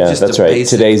mindfulness. I mean, Yeah, just that's the right.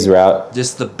 basic- Today's route.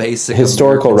 Just the basic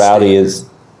Historical American Rowdy standard. is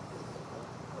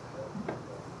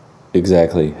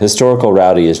exactly. Historical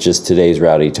Rowdy is just today's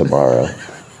Rowdy tomorrow.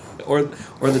 or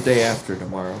the day after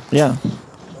tomorrow. Yeah.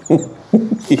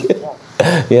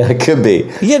 Yeah, it could be.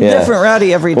 You get a different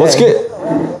rowdy every day. Well, it's good.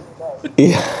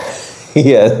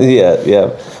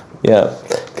 Yeah.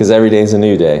 Because every day's a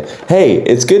new day. Hey,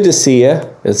 it's good to see you.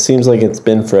 It seems like it's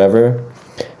been forever.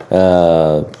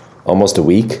 Almost a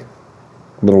week.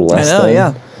 A little less than.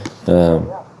 Yeah.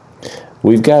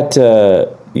 We've got...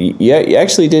 you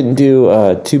actually didn't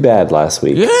do too bad last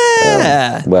week.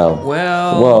 Yeah.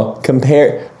 Well,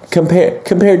 compared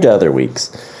to other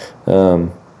weeks.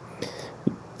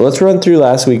 Let's run through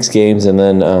last week's games, and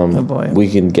then we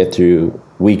can get through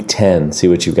week 10, see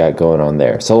what you've got going on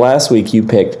there. So last week you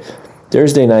picked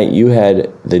Thursday night. You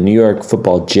had the New York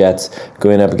Football Jets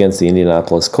going up against the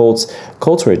Indianapolis Colts.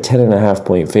 Colts were a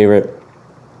 10.5-point favorite.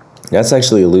 That's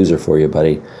actually a loser for you,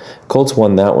 buddy. Colts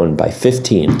won that one by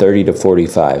 15,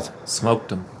 30-45. Smoked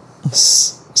them.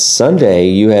 Sunday,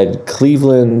 you had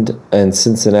Cleveland and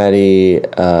Cincinnati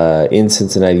in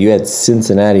Cincinnati. You had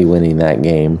Cincinnati winning that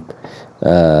game.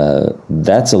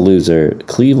 That's a loser.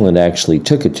 Cleveland actually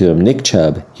took it to him. Nick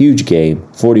Chubb, huge game,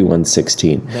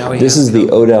 41-16. This is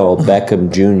the Odell Beckham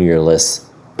Jr.-less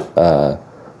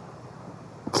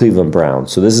Cleveland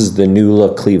Browns. So this is the new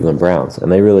look Cleveland Browns,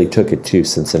 and they really took it to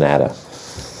Cincinnati.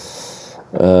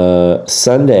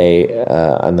 Sunday,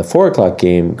 on the 4 o'clock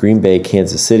game, Green Bay,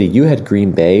 Kansas City, you had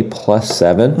Green Bay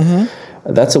 +7. Mm-hmm.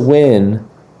 That's a win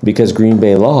because Green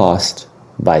Bay lost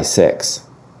by 6.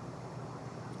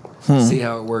 See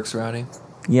how it works, Rowdy?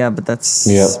 Yeah, but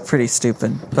that's pretty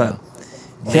stupid. But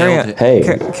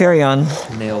carry on.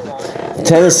 Nailed it.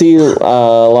 Tennessee,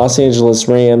 Los Angeles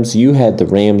Rams. You had the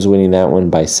Rams winning that one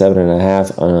by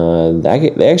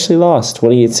 7.5. They actually lost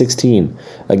 28-16.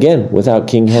 Again, without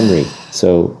King Henry.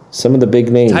 So some of the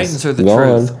big names Titans are the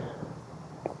gone. truth.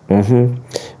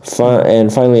 Mm-hmm.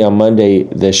 And finally on Monday,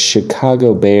 the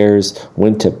Chicago Bears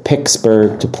went to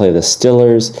Pittsburgh to play the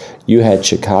Steelers. You had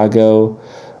Chicago.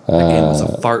 That game was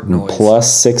a fart noise.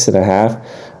 +6.5.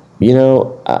 You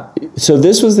know, so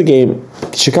this was the game.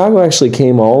 Chicago actually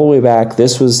came all the way back.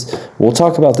 We'll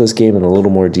talk about this game in a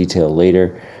little more detail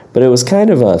later, but it was kind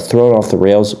of thrown off the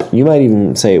rails. You might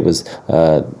even say it was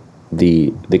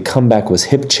the comeback was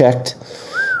hip checked.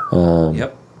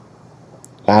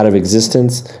 Out of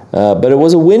existence. But it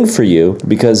was a win for you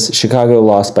because Chicago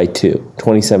lost by 2,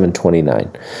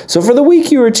 27-29. So for the week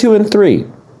you were 2-3,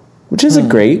 which isn't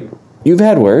great. You've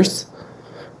had worse.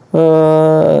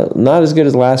 Not as good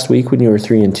as last week when you were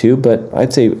 3-2, but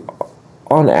I'd say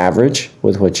on average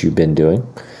with what you've been doing.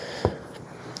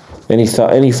 Any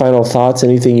final thoughts?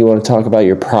 Anything you want to talk about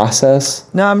your process?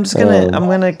 No, I'm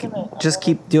gonna just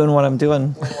keep doing what I'm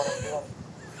doing.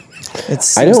 It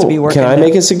seems to be working. Can I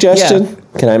make a suggestion?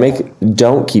 Yeah.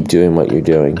 Don't keep doing what you're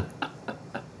doing.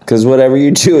 Because whatever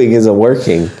you're doing isn't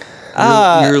working.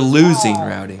 You're losing,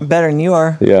 Rowdy. Better than you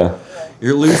are. Yeah.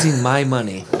 You're losing my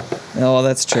money. Oh, well,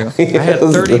 that's true. I had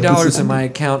 $30 in my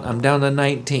account. I'm down to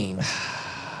 19. All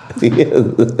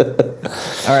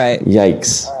right.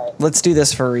 Yikes. Let's do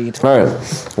this for Reed. All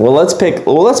right. Well, let's pick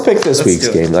this week's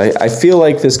game. I feel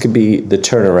like this could be the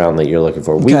turnaround that you're looking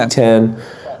for. Week 10,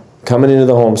 coming into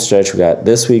the home stretch, we got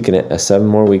this week and 7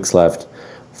 more weeks left.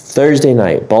 Thursday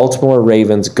night, Baltimore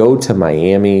Ravens go to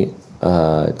Miami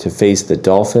to face the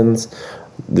Dolphins.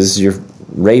 This is your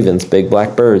Ravens, big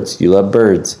black birds. You love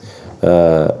birds.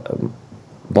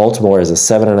 Baltimore is a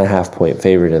 7.5 point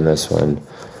favorite in this one.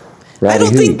 Rowdy, I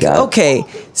don't who you think. got? Okay,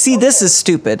 see, this is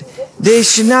stupid. They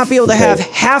should not be able to have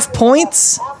half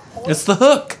points. It's the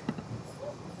hook.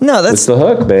 No, It's that's the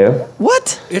hook, man.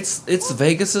 what. It's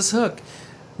Vegas's hook.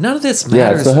 None of this Yeah,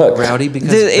 it's matters, the hook. Rowdy, because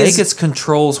Vegas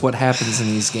controls what happens in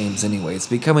these games anyway. It's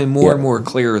becoming more and more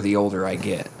clear the older I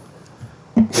get.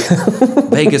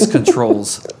 Vegas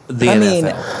controls the I NFL. mean,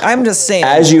 I'm just saying.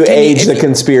 As you can age, if the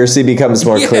conspiracy becomes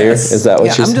more clear. Yes. Is that what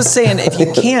Yeah, you're I'm just saying if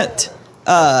you can't.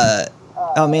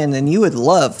 Oh man, then you would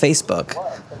love Facebook.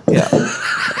 yeah.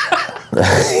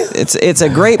 It's a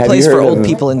great Have place you for heard old of-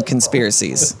 people in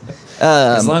conspiracies.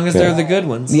 As long as they're the good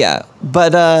ones. Yeah,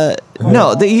 but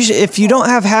no, if you don't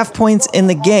have half points in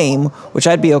the game, which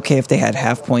I'd be okay if they had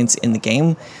half points in the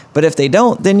game, but if they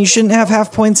don't, then you shouldn't have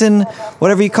half points in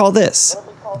whatever you call this.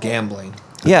 Gambling.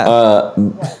 Yeah,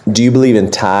 Do you believe in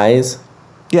ties?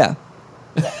 yeah.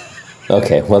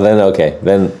 Okay, well then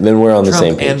we're on the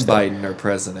same Trump page. and then. Biden are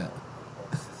president.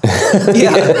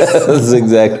 Yeah. That's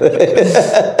exactly.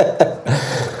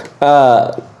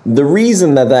 The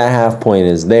reason that half point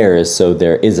is there is so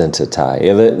there isn't a tie.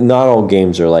 Not all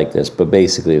games are like this, but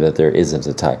basically that there isn't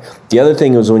a tie. The other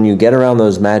thing is when you get around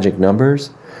those magic numbers,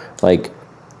 like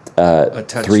A 3,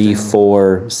 touchdown.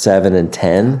 4, 7, and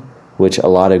 10, which a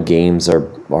lot of games are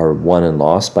won and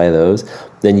lost by those,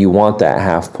 then you want that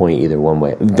half point either one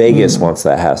way. Vegas wants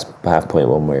that half point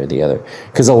one way or the other.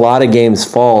 Because a lot of games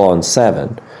fall on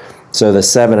 7. So the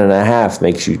 7.5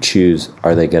 makes you choose,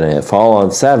 are they going to fall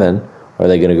on 7? Or are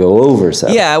they going to go over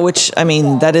 7? Yeah, which, I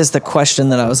mean, that is the question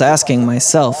that I was asking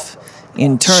myself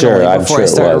internally Sure, I'm before sure I it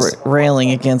started was.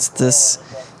 railing against this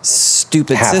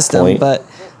stupid Half system. point. But,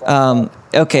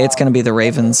 okay, it's going to be the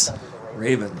Ravens.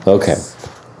 Raven. Okay.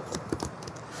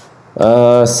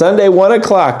 Sunday, 1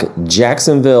 o'clock,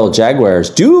 Jacksonville Jaguars.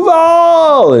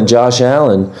 Duval and Josh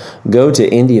Allen go to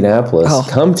Indianapolis. Oh.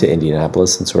 Come to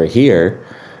Indianapolis since we're here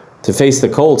to face the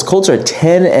Colts. Colts are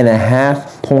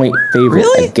 10.5 point favorite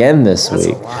Really? again this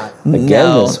week. Again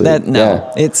No, this week.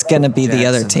 no, it's going to be the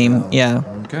other team. Jacksonville.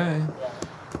 Yeah. Okay.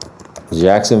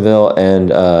 Jacksonville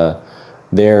and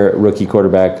their rookie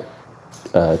quarterback,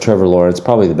 Trevor Lawrence,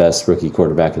 probably the best rookie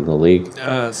quarterback in the league.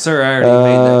 Sir, I already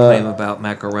made that claim about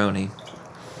macaroni.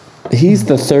 He's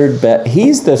the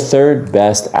third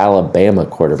best Alabama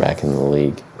quarterback in the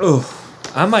league. Oh,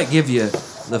 I might give you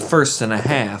the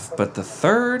 1.5, but the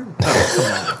third? Oh, come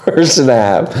on. First and a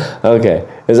half. Okay.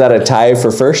 Is that a tie for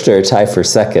first or a tie for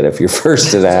second if you're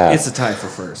first and a half? It's a tie for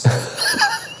first.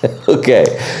 Okay.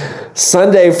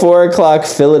 Sunday, 4 o'clock,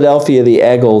 Philadelphia, the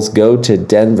Eagles go to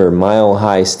Denver, Mile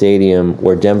High Stadium,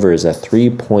 where Denver is a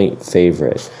 3-point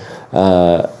favorite.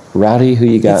 Rowdy, who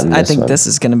you got in this I think one? this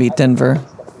is going to be Denver.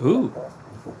 Ooh.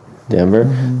 Denver.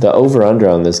 The over-under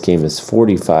on this game is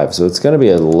 45, so it's going to be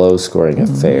a low-scoring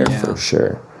affair Yeah. for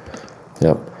sure.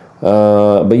 Yep.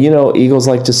 But Eagles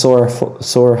like to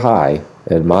soar high,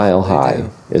 and Mile High do.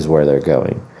 is where they're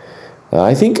going.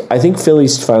 I think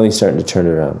Philly's finally starting to turn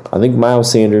it around. I think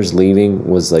Miles Sanders leaving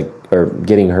or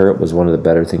getting hurt was one of the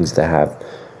better things to have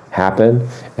happen,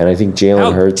 and I think Jalen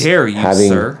How Hurts dare you,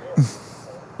 sir?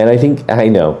 And I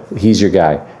know he's your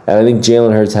guy. And I think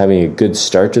Jalen Hurts having a good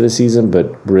start to the season,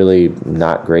 but really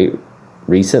not great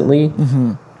recently,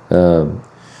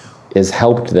 has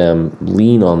helped them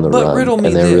lean on the But run, riddle me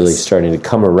and they're really this. starting to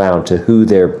come around to who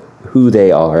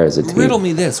they are as a team. Riddle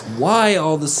me this. Why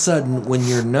all of a sudden, when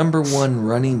your number one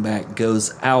running back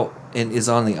goes out and is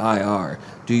on the IR,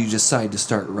 do you decide to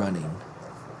start running?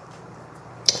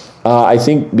 I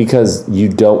think because you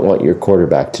don't want your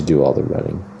quarterback to do all the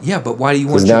running. Yeah, but why do you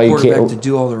want 'Cause your now you quarterback can't- to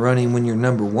do all the running when your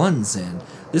number one's in?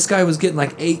 This guy was getting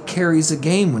like 8 carries a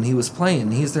game when he was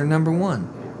playing. He's their number one.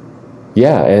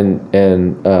 Yeah, and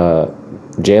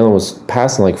Jalen was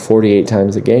passing like 48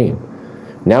 times a game.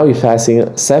 Now he's passing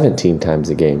it 17 times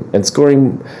a game and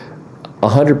scoring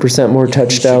 100% more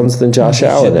touchdowns than Josh He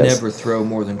Allen should is. never throw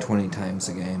more than 20 times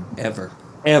a game. Ever.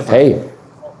 Ever. Hey,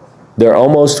 they're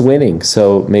almost winning,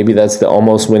 so maybe that's the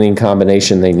almost winning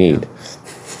combination they need.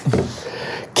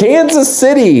 Kansas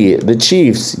City, the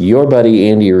Chiefs, your buddy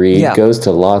Andy Reid, Yeah. goes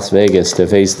to Las Vegas to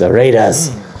face the Raiders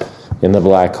in the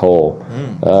black hole.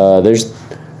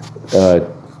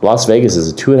 Las Vegas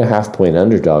is a 2.5 point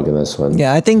underdog in this one.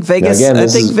 Yeah, I think Vegas. again, I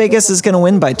this think is- Vegas is going to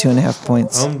win by 2.5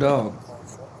 points. Home dog.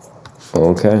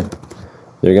 Okay.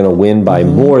 They're going to win by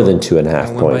more than 2.5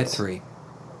 I win by points. 3.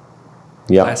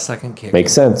 Yep. Last second kick.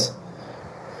 Makes sense.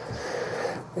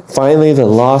 Finally, the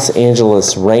Los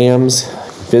Angeles Rams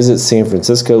visit San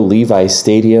Francisco Levi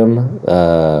Stadium,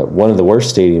 one of the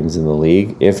worst stadiums in the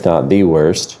league, if not the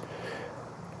worst.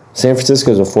 San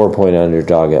Francisco is a 4-point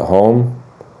underdog at home.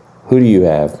 Who do you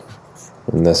have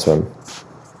in this one?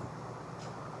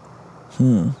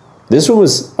 This one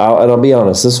was, and I'll be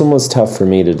honest, this one was tough for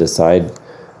me to decide,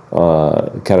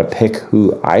 kind of pick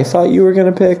who I thought you were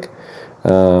going to pick.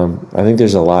 I think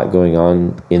there's a lot going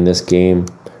on in this game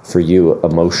for you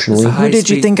emotionally. Who did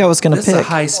you think I was going to pick? This is a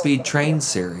high-speed train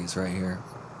series right here.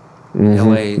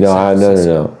 LA,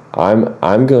 no.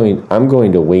 I'm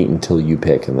going to wait until you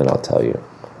pick, and then I'll tell you.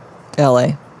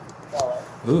 L.A.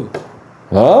 Ooh.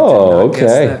 Oh, okay.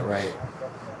 Guess that right.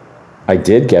 I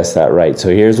did guess that right. So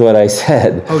here's what I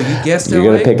said. Oh, you guessed You're LA?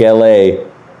 going to pick L.A.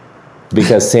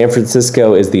 because San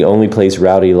Francisco is the only place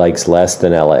Rowdy likes less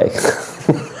than L.A.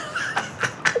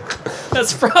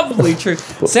 That's probably true.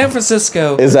 San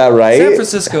Francisco. Is that right? San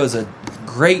Francisco is a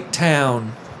great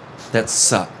town that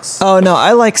sucks. Oh no,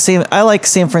 I like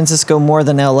San Francisco more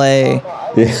than L.A.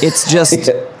 It's just,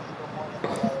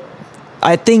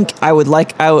 I think I would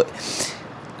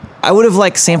have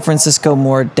liked San Francisco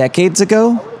more decades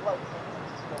ago.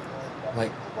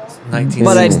 Like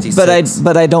 1966.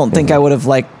 But I don't think I would have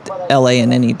liked L.A.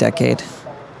 in any decade.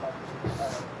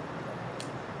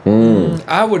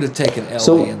 I would have taken LA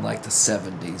So- in like the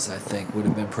 70s, I think. Would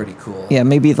have been pretty cool. Yeah,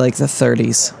 maybe like the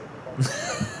 30s.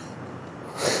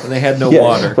 When they had no Yeah,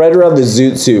 water. right around the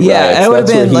Zoot Suit Yeah, riots. it would've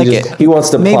That's where been like he wants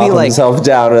to maybe plop like- himself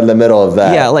down in the middle of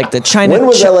that. Yeah, like the China. When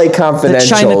was LA The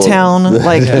Confidential? Chinatown.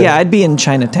 Like yeah, I'd be in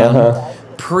Chinatown. Yeah.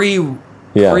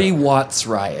 Pre-Watts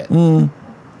riot. Yeah.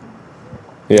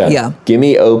 Yeah. Give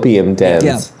me opium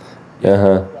dens.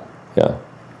 Yeah. Yeah.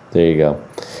 There you go.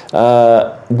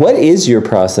 What is your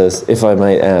process, if I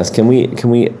might ask? Can we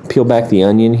peel back the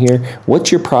onion here?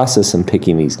 What's your process in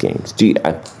picking these games?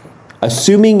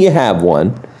 Assuming you have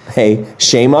one. Hey,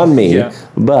 shame on me. Yeah.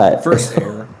 But First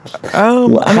error. how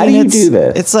do you do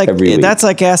this? It's like every week? that's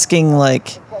like asking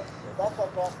like,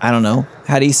 I don't know.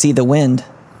 How do you see the wind?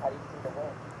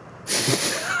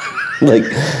 Like,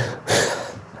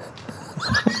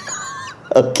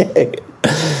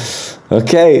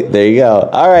 okay, there you go.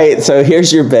 All right, so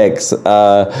here's your picks.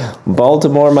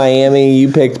 Baltimore, Miami.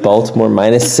 You picked Baltimore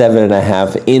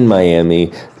 -7.5 in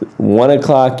Miami. 1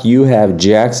 o'clock, you have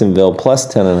Jacksonville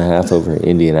 +10.5 over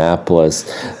Indianapolis.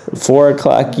 4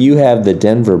 o'clock, you have the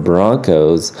Denver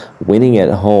Broncos winning at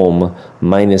home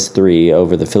 -3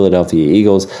 over the Philadelphia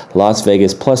Eagles. Las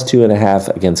Vegas +2.5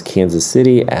 against Kansas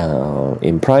City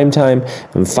in prime time.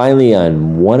 And finally,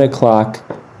 on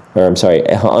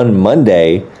on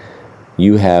Monday,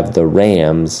 you have the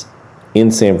Rams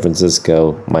in San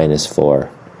Francisco -4.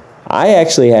 I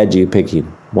actually had you picking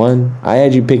one. I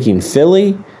had you picking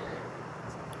Philly.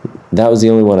 That was the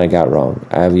only one I got wrong.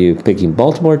 I have you picking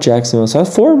Baltimore, Jacksonville. So I was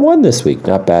 4-1 this week.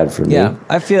 Not bad for me. Yeah,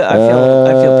 I feel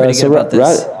pretty good about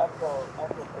this.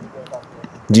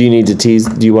 Do you need to tease?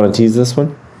 Do you want to tease this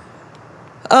one?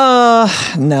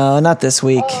 No, not this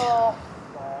week.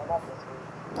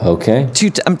 Okay.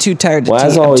 I'm too tired to Well,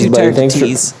 as tease. always, I'm too buddy, tired to thanks for-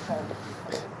 tease.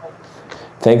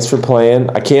 Thanks for playing.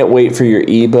 I can't wait for your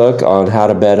ebook on how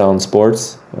to bet on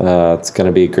sports. It's going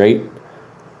to be great.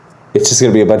 It's just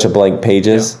going to be a bunch of blank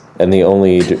pages, and the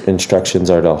only instructions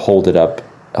are to hold it up,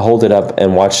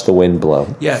 and watch the wind blow.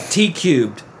 Yeah,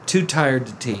 T-cubed. Too tired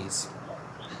to tease.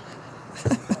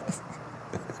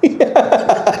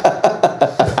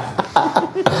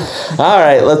 All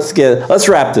right, let's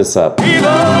wrap this up.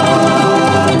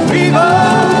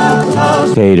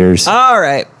 Haters. All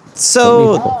right.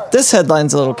 So this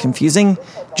headline's a little confusing.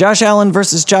 Josh Allen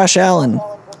versus Josh Allen.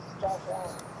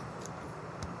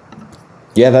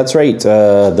 Yeah, that's right.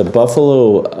 The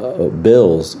Buffalo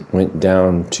Bills went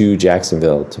down to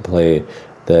Jacksonville to play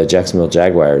the Jacksonville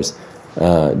Jaguars.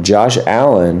 Josh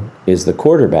Allen is the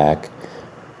quarterback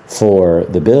for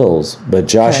the Bills, but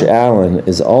Josh Allen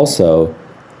is also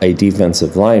a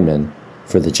defensive lineman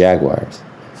for the Jaguars.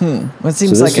 It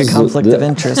seems So like this a is conflict the- of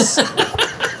interest.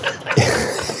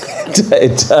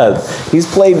 It does. He's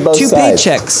played both Two sides.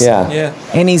 paychecks. Yeah. Yeah.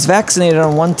 And he's vaccinated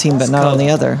on one team, but not on the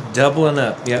other. Doubling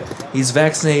up. Yep. He's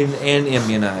vaccinated and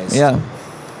immunized. Yeah.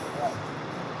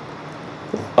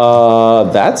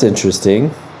 That's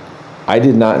interesting. I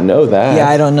did not know that. Yeah,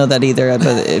 I don't know that either,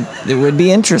 but it would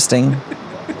be interesting.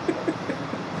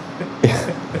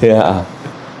 Yeah.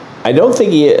 I don't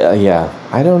think he.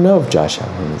 I don't know if Josh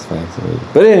Allen is vaccinated.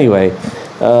 But anyway,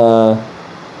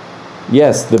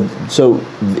 yes. So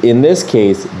in this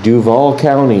case, Duval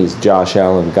County's Josh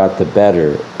Allen got the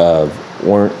better of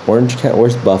Orange County.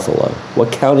 Where's Buffalo?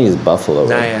 What county is Buffalo in?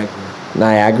 Niagara.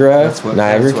 Niagara. That's what-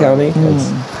 Niagara that's what- County.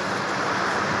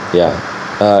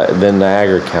 Then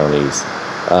Niagara County's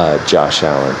Josh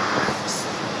Allen.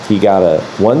 He got a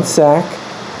 1 sack,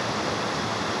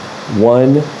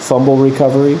 1 fumble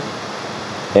recovery,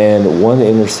 and 1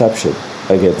 interception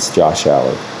against Josh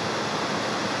Allen.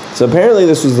 So apparently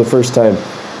this was the first time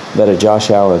that a Josh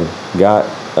Allen got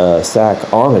a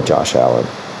sack on a Josh Allen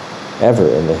ever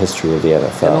in the history of the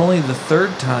NFL. And only the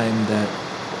third time that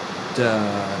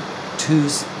two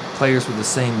players with the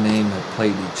same name have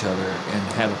played each other and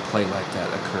had a play like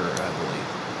that occur, I believe.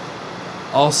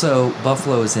 Also,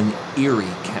 Buffalo is in Erie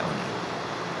County.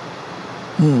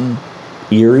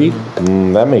 Erie?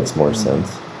 That makes more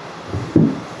sense.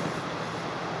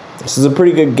 This is a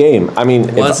pretty good game. I mean,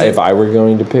 if I were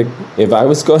going to pick, if I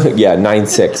was going,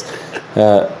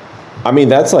 9-6. I mean,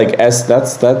 that's like that's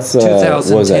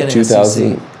what was that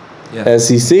 2000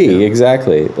 SEC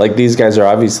exactly. Like these guys are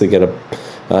obviously gonna,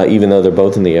 even though they're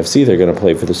both in the AFC, they're gonna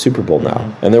play for the Super Bowl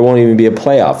now, and there won't even be a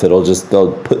playoff.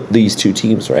 They'll put these two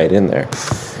teams right in there.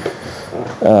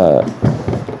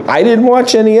 I didn't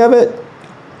watch any of it,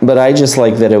 but I just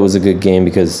like that it was a good game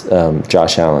because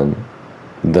Josh Allen,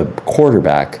 the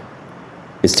quarterback,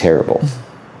 is terrible,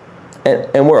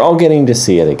 and we're all getting to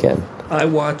see it again. I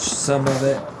watched some of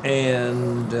it,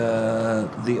 and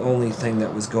the only thing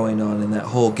that was going on in that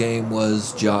whole game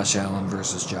was Josh Allen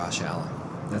versus Josh Allen.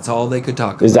 That's all they could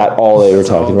talk about. Is that all they were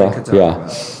talking about?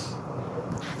 About.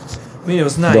 I mean, it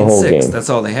was 9-6. That's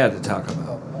all they had to talk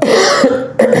about.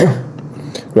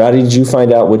 Rowdy, did you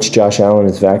find out which Josh Allen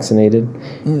is vaccinated?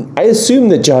 I assume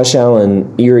that Josh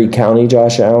Allen, Erie County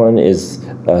Josh Allen, is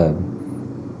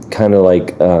kind of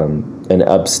like an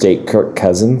upstate Kirk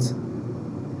Cousins.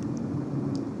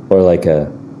 Or like a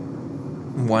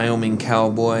Wyoming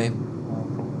cowboy.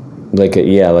 Like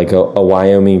a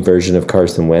Wyoming version of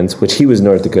Carson Wentz, which he was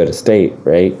North Dakota State,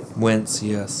 right? Wentz,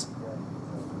 yes.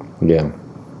 Yeah.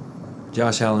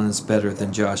 Josh Allen is better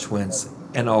than Josh Wentz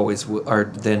and always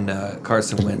than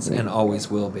Carson Wentz and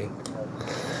always will be.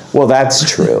 Well, that's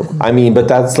true. I mean, but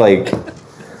that's like,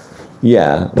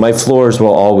 yeah, my floors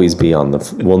will always be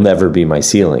will never be my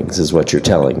ceilings, is what you're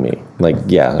telling me. Like,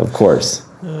 yeah, of course.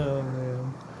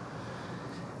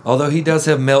 Although he does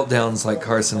have meltdowns like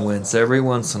Carson Wentz every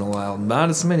once in a while. Not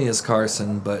as many as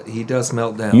Carson, but he does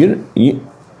melt down.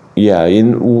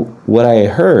 What I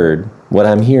heard, what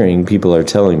I'm hearing, people are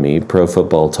telling me, Pro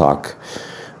Football Talk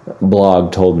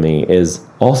blog told me, is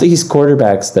all these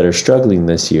quarterbacks that are struggling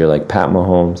this year, like Pat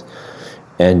Mahomes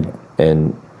and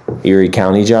Erie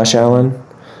County Josh Allen,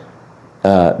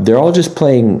 they're all just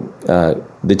playing,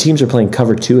 the teams are playing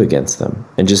cover 2 against them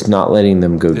and just not letting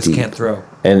them go deep. Just can't throw.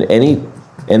 And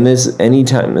any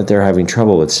time that they're having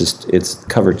trouble, it's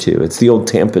cover 2. It's the old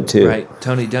Tampa 2. Right,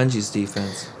 Tony Dungy's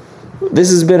defense. This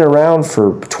has been around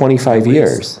for 25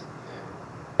 years.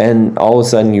 And all of a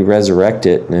sudden you resurrect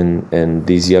it, and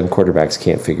these young quarterbacks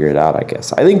can't figure it out, I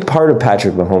guess. I think part of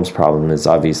Patrick Mahomes' problem is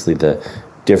obviously the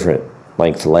different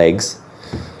length legs,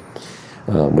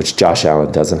 which Josh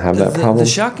Allen doesn't have that problem. The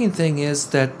shocking thing is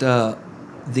that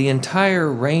the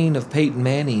entire reign of Peyton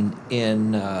Manning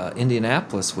in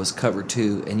Indianapolis was cover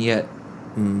 2, and yet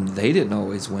they didn't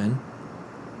always win.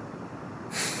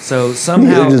 So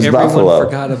somehow everyone Buffalo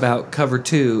forgot about cover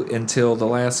 2 until the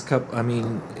last couple. I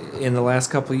mean, in the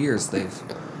last couple of years, they've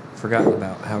forgotten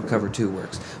about how cover 2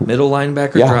 works. Middle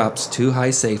linebacker drops, 2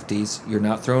 high safeties. You're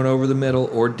not thrown over the middle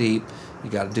or deep. You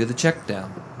got to do the check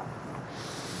down.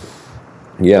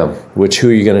 Yeah, who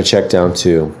are you going to check down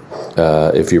to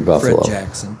if you're Buffalo? Fred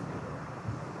Jackson.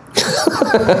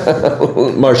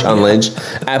 Marshawn Lynch.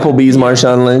 Applebee's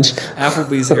Marshawn Lynch.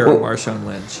 Applebee's era Marshawn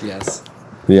Lynch, yes.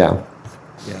 Yeah.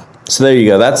 Yeah. So there you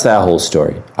go. That's that whole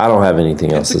story. I don't have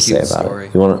anything else to say about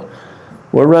it. You want to?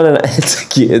 We're running. It's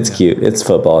cute. It's cute. It's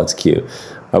football. It's cute.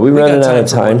 Are we running out of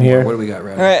time here? What do we got,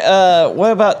 Red? All right.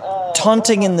 What about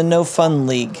taunting in the No Fun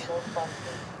League?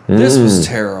 This was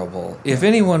terrible. If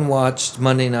anyone watched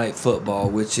Monday Night Football,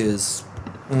 which is,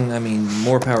 I mean,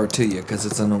 more power to you because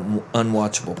it's an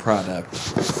unwatchable product,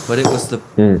 but it was the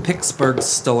Pittsburgh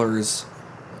Steelers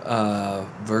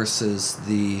versus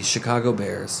the Chicago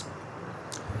Bears.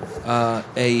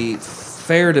 A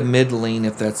fair to middling,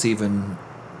 if that's probably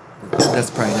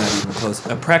not even close.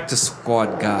 A practice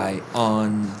squad guy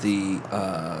on the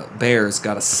Bears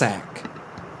got a sack.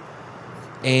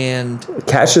 And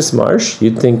Cassius Marsh,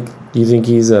 you think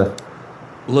he's a...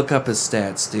 Look up his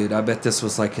stats, dude. I bet this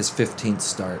was like his 15th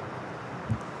start.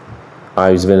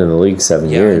 He's been in the league 7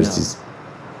 years. He's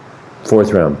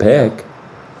 4th round pick.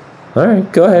 All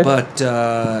right, go ahead. But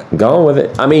go on with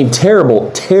it. I mean,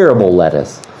 terrible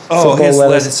lettuce. Oh, football his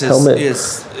lettuce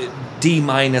is D-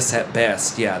 at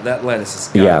best. Yeah, that lettuce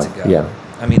is got to go. Yeah.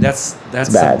 I mean, that's some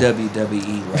bad.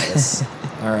 WWE lettuce.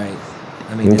 All right.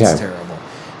 I mean, it's terrible.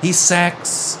 He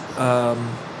sacks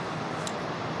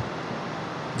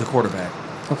the quarterback.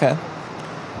 Okay.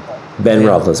 Ben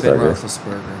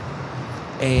Roethlisberger.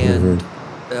 And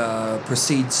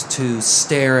proceeds to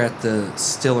stare at the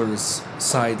Steelers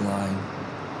sideline.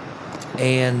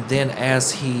 And then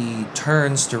as he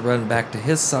turns to run back to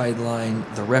his sideline,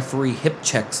 the referee hip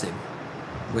checks him,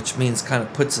 which means kind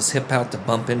of puts his hip out to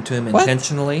bump into him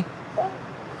intentionally.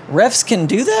 Refs can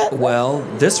do that? Well,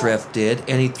 this ref did,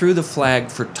 and he threw the flag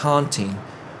for taunting,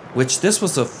 which this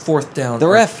was a 4th down. The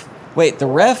ref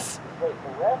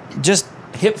just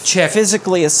hip check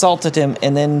physically assaulted him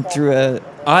and then threw a...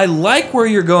 I like where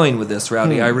you're going with this,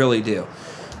 Rowdy. I really do.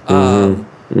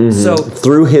 So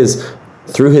through his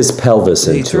pelvis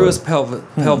into he threw him. his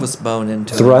pelvis bone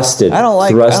into thrusted. him. I don't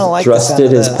like thrusted the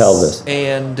his sound of pelvis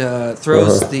And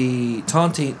throws the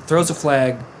taunting, throws a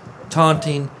flag,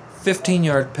 taunting,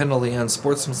 15-yard penalty on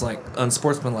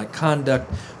unsportsmanlike conduct,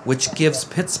 which gives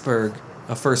Pittsburgh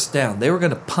a 1st down. They were going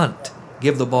to punt,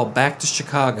 give the ball back to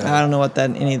Chicago. I don't know what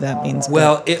any of that means.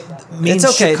 Well, it means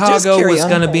Chicago was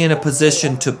going to be in a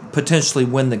position to potentially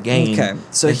win the game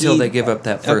until they give up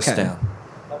that 1st down.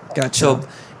 Gotcha. So,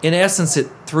 in essence,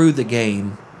 it threw the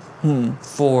game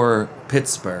for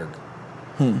Pittsburgh.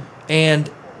 And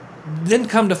then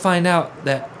come to find out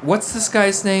that, what's this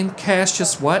guy's name?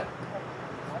 Cassius what?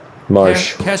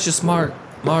 Marsh. Cassius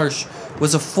Marsh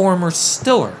was a former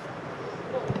Stiller.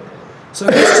 So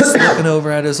he's just looking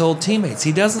over at his old teammates.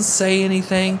 He doesn't say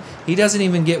anything. He doesn't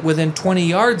even get within 20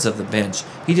 yards of the bench.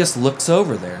 He just looks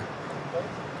over there.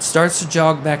 Starts to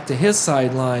jog back to his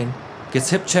sideline. Gets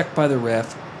hip checked by the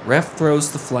ref. Ref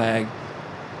throws the flag.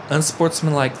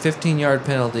 Unsportsmanlike 15-yard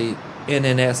penalty. And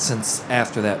in essence,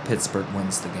 after that, Pittsburgh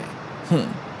wins the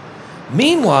game.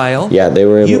 Meanwhile,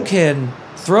 you can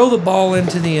throw the ball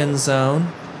into the end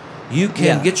zone. You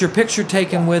can get your picture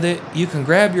taken with it. You can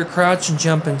grab your crotch and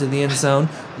jump into the end zone.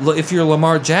 If you're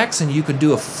Lamar Jackson, you can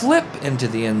do a flip into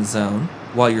the end zone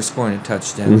while you're scoring a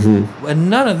touchdown. And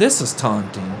none of this is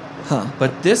taunting.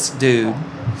 But this dude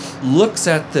looks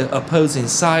at the opposing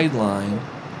sideline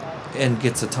and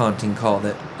gets a taunting call.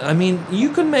 You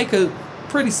can make a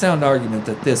pretty sound argument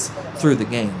that this threw the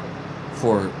game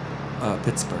for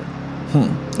Pittsburgh.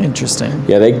 Interesting.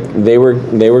 Yeah, they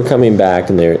were coming back,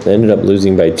 and they ended up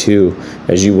losing by 2,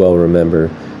 as you well remember,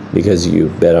 because you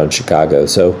bet on Chicago.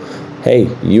 So, hey,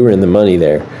 you were in the money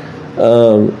there,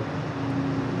 and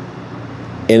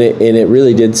it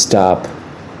really did stop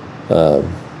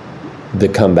the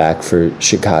comeback for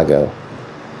Chicago.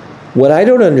 What I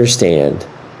don't understand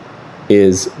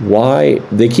is why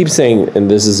they keep saying, and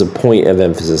this is a point of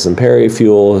emphasis, and Perry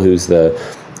Fuel, who's the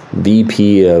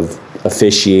VP of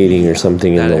officiating or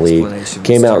something in the league,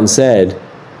 came out and said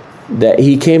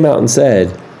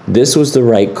this was the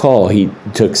right call. He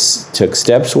took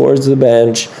steps towards the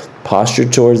bench,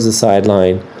 postured towards the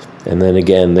sideline, and then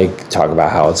again they talk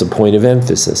about how it's a point of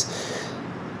emphasis.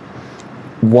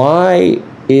 Why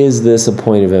is this a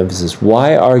point of emphasis?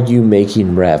 Why are you making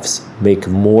refs make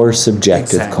more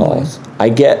subjective calls? I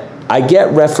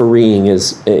get refereeing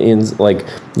is in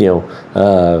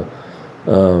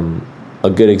a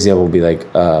good example would be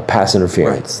like pass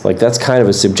interference. Right. Like that's kind of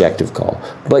a subjective call.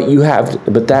 But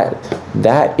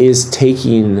that is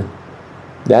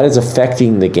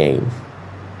affecting the game,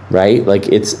 right? Like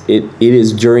it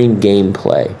is during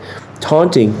gameplay.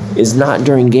 Taunting is not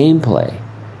during gameplay.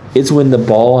 It's when the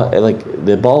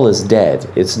ball is dead.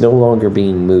 It's no longer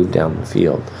being moved down the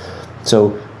field.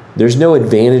 So there's no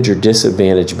advantage or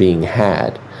disadvantage being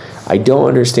had. I don't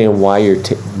understand why you're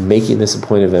making this a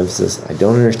point of emphasis. I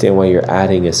don't understand why you're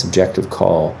adding a subjective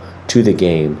call to the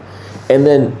game. And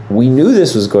then we knew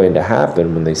this was going to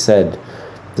happen when they said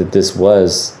that this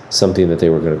was something that they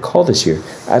were going to call this year.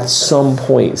 At some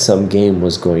point, some game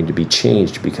was going to be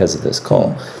changed because of this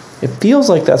call. It feels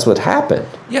like that's what happened.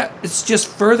 Yeah, it's just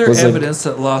further evidence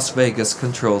that Las Vegas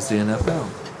controls the NFL.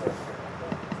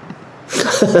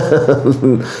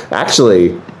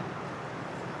 Actually,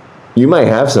 you might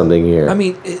have something here. I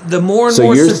mean, the more and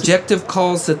more subjective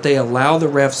calls that they allow the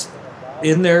refs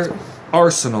in their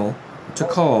arsenal to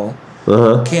call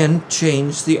can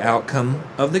change the outcome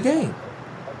of the game.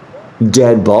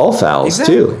 Dead ball fouls,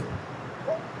 too.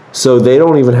 So they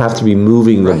don't even have to be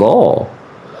moving the ball.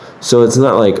 So it's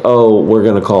not like, oh, we're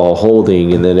going to call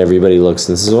holding, and then everybody looks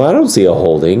and says, well, I don't see a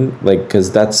holding,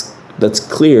 because that's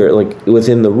clear. Like,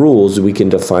 within the rules, we can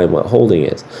define what holding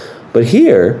is. But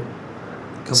here,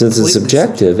 since it's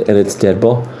subjective and it's dead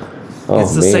ball,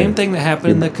 it's the same thing that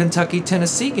happened in the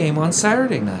Kentucky-Tennessee game on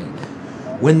Saturday night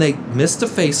when they missed a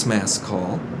face mask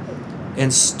call,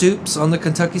 and Stoops on the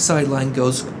Kentucky sideline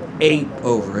goes ape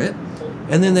over it.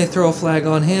 And then they throw a flag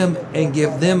on him and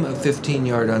give them a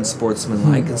 15-yard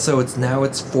unsportsmanlike. And so it's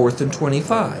 4th and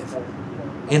 25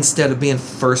 instead of being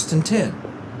 1st and 10.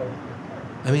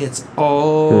 I mean, it's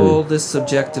all this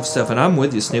subjective stuff. And I'm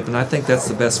with you, Snoop, and I think that's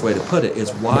the best way to put it,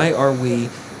 is why are we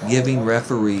giving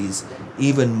referees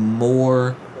even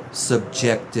more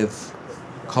subjective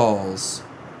calls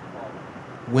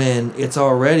when it's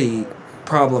already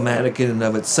problematic in and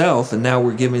of itself, and now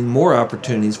we're giving more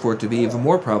opportunities for it to be even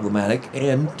more problematic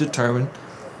and determine,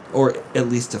 or at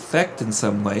least affect in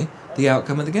some way, the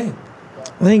outcome of the game.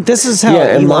 I think this is how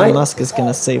Elon Musk is going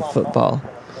to save football,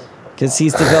 because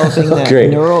he's developing that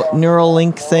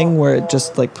Neuralink thing where it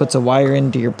just like puts a wire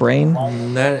into your brain.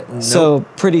 So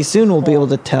pretty soon we'll be able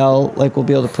to tell, like we'll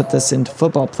be able to put this into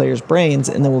football players' brains,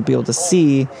 and then we'll be able to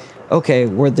see, okay,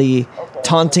 were the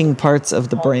taunting parts of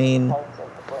the brain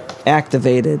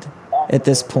activated at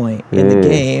this point in the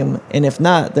game, and if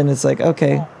not, then it's like,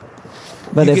 okay,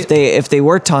 but if they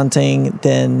were taunting,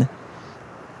 then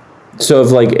so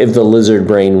if the lizard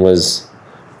brain was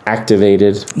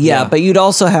activated, but you'd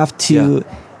also have to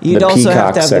you'd also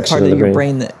have to have the part of your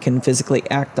brain that can physically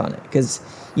act on it, because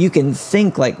you can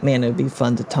think like, man, it'd be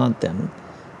fun to taunt them,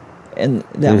 and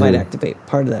that might activate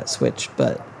part of that switch.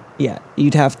 But yeah,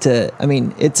 you'd have to, I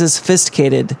mean, it's a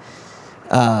sophisticated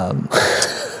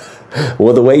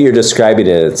well, the way you're describing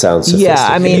it, it sounds sophisticated.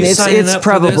 Yeah, I mean, it's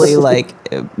probably like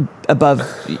above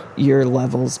your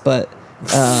levels, but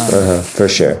for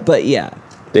sure. But yeah,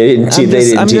 they didn't teach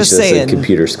this in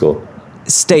computer school.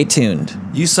 Stay tuned.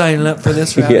 You signing up for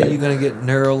this, Rowdy? You going to get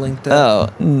Neuralinked up? Oh,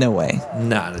 no way.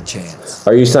 Not a chance.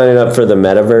 Are you signing up for the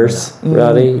metaverse,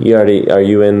 Rowdy? Are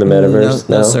you in the metaverse?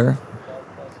 No, sir.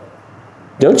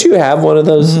 Don't you have one of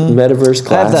those metaverse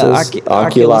glasses? I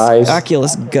have the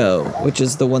Oculus Go, which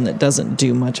is the one that doesn't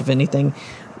do much of anything,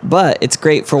 but it's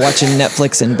great for watching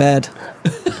Netflix in bed.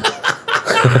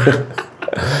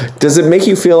 Does it make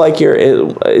you feel like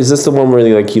is this the one where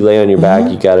you lay on your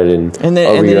back, you got it in and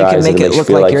then you can make it look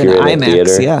like you're in IMAX.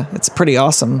 Theater? Yeah, it's pretty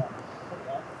awesome.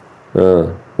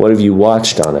 What have you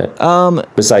watched on it?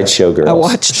 Besides Showgirls? I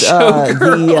watched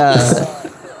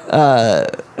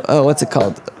what's it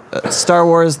called? Star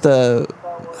Wars, the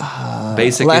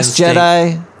Basic Last Instinct,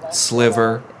 Jedi,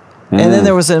 Sliver, and then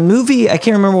there was a movie, I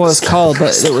can't remember what it was called,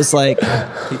 but it was like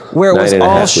where it was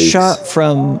all shot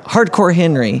from Hardcore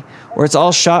Henry, where it's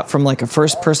all shot from like a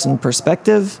first-person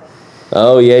perspective.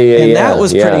 Oh yeah, and that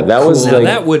was pretty cool.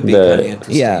 That would be kind of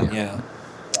interesting. Yeah.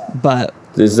 But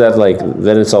is that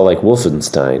then it's all like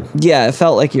Wolfenstein? Yeah, it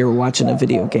felt like you were watching a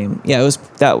video game. Yeah, it was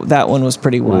that one was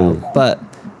pretty wild. But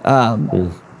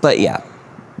yeah.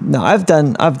 No, I've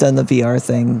done the VR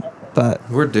thing, but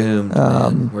we're doomed.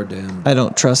 Man. We're doomed. I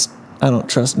don't trust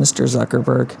Mr.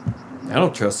 Zuckerberg. I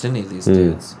don't trust any of these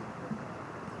dudes.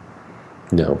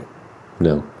 No.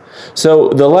 So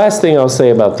the last thing I'll say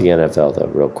about the NFL,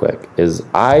 though, real quick, is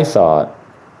I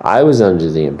was under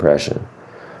the impression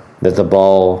that the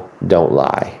ball don't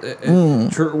lie.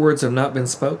 True words have not been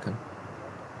spoken.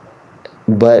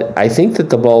 But I think that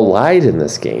the ball lied in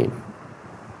this game,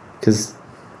 because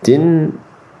didn't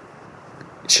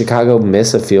Chicago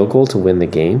miss a field goal to win the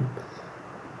game?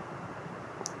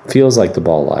 Feels like the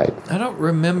ball lied. I don't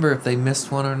remember if they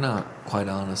missed one or not, quite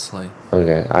honestly.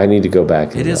 Okay, I need to go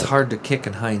back. It is hard to kick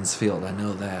in Heinz Field, I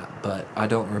know that, but I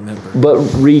don't remember. But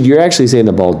Reed, you're actually saying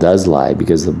the ball does lie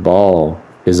because the ball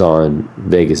is on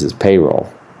Vegas's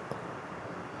payroll.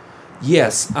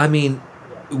 Yes, I mean,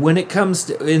 when it comes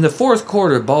to in the fourth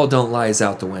quarter, ball don't lie is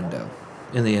out the window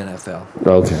in the NFL.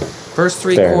 Okay. First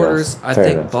three quarters, I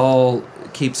think ball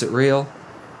keeps it real,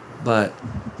 but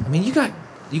I mean, you got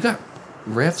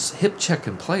refs hip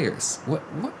checking players. What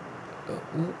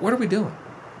are we doing?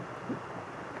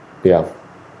 Yeah.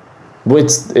 Well,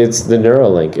 it's the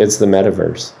Neuralink. It's the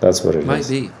metaverse. That's what it Might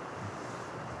is. Might be.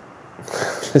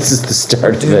 This is the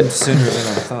start of it. Sooner than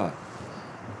I thought.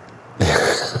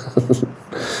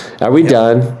 Are we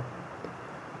done?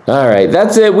 All right,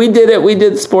 that's it. We did it. We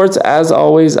did sports. As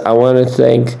always, I want to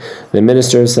thank the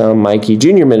Minister of Sound, Mikey,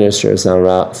 Junior Minister of Sound,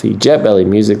 Ralphie, Jet Belly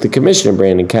Music, the Commissioner,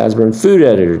 Brandon Casburn, Food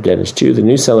Editor, Dennis Chu, the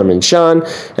New Cellarman, Sean,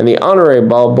 and the Honorary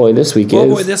Ball Boy this week Ball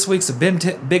Boy this week's a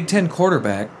Big Ten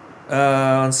quarterback.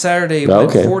 On Saturday,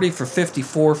 went 40 for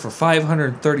 54 for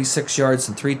 536 yards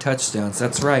and 3 touchdowns.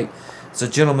 That's right. It's a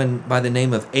gentleman by the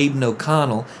name of Aiden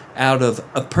O'Connell out of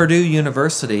Purdue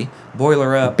University.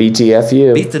 Boiler up.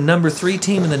 BTFU. Beat the number 3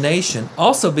 team in the nation.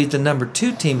 Also beat the number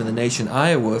 2 team in the nation,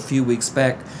 Iowa, a few weeks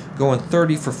back, going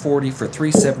 30 for 40 for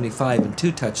 375 and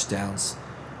 2 touchdowns.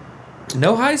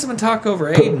 No Heisman talk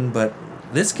over Aiden, but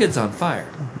this kid's on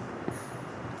fire.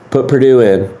 Put Purdue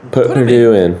in. Put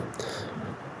Purdue in.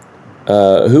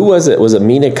 Who was it? Was it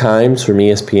Mina Kimes from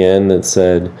ESPN that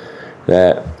said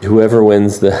that whoever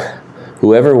wins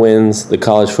the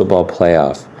college football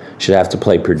playoff should have to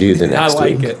play Purdue the next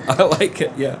week? I like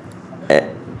it. Yeah.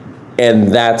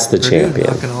 And that's the Purdue champion.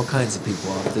 Knocking all kinds of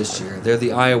people off this year. They're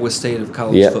the Iowa State of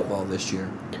college football this year.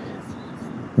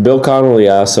 Bill Connolly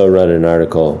also wrote an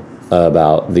article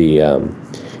about the.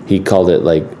 He called it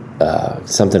like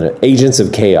something agents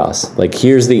of chaos. Like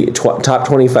here's the top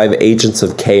 25 agents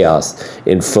of chaos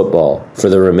in football for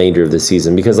the remainder of the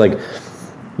season, because like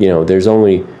there's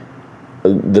only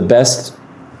the best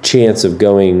chance of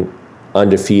going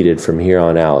undefeated from here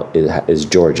on out is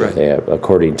Georgia. Right. They have,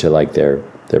 according to like their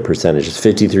percentages,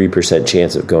 53%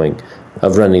 chance of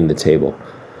running the table.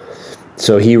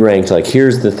 So he ranked like,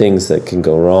 here's the things that can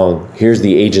go wrong. Here's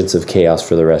the agents of chaos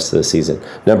for the rest of the season.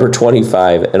 Number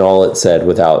 25, and all it said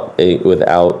without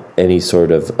any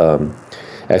sort of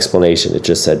explanation, it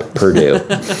just said Purdue.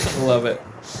 Love it.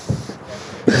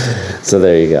 So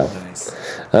there you go. Nice.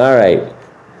 All right.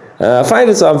 Find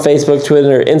us on Facebook,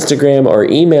 Twitter, Instagram, or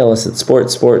email us at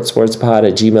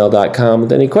sportspod@gmail.com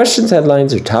with any questions,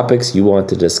 headlines, or topics you want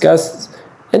to discuss.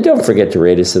 And don't forget to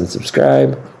rate us and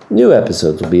subscribe. New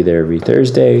episodes will be there every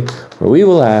Thursday, where we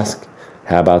will ask,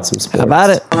 how about some sports? How about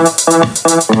it?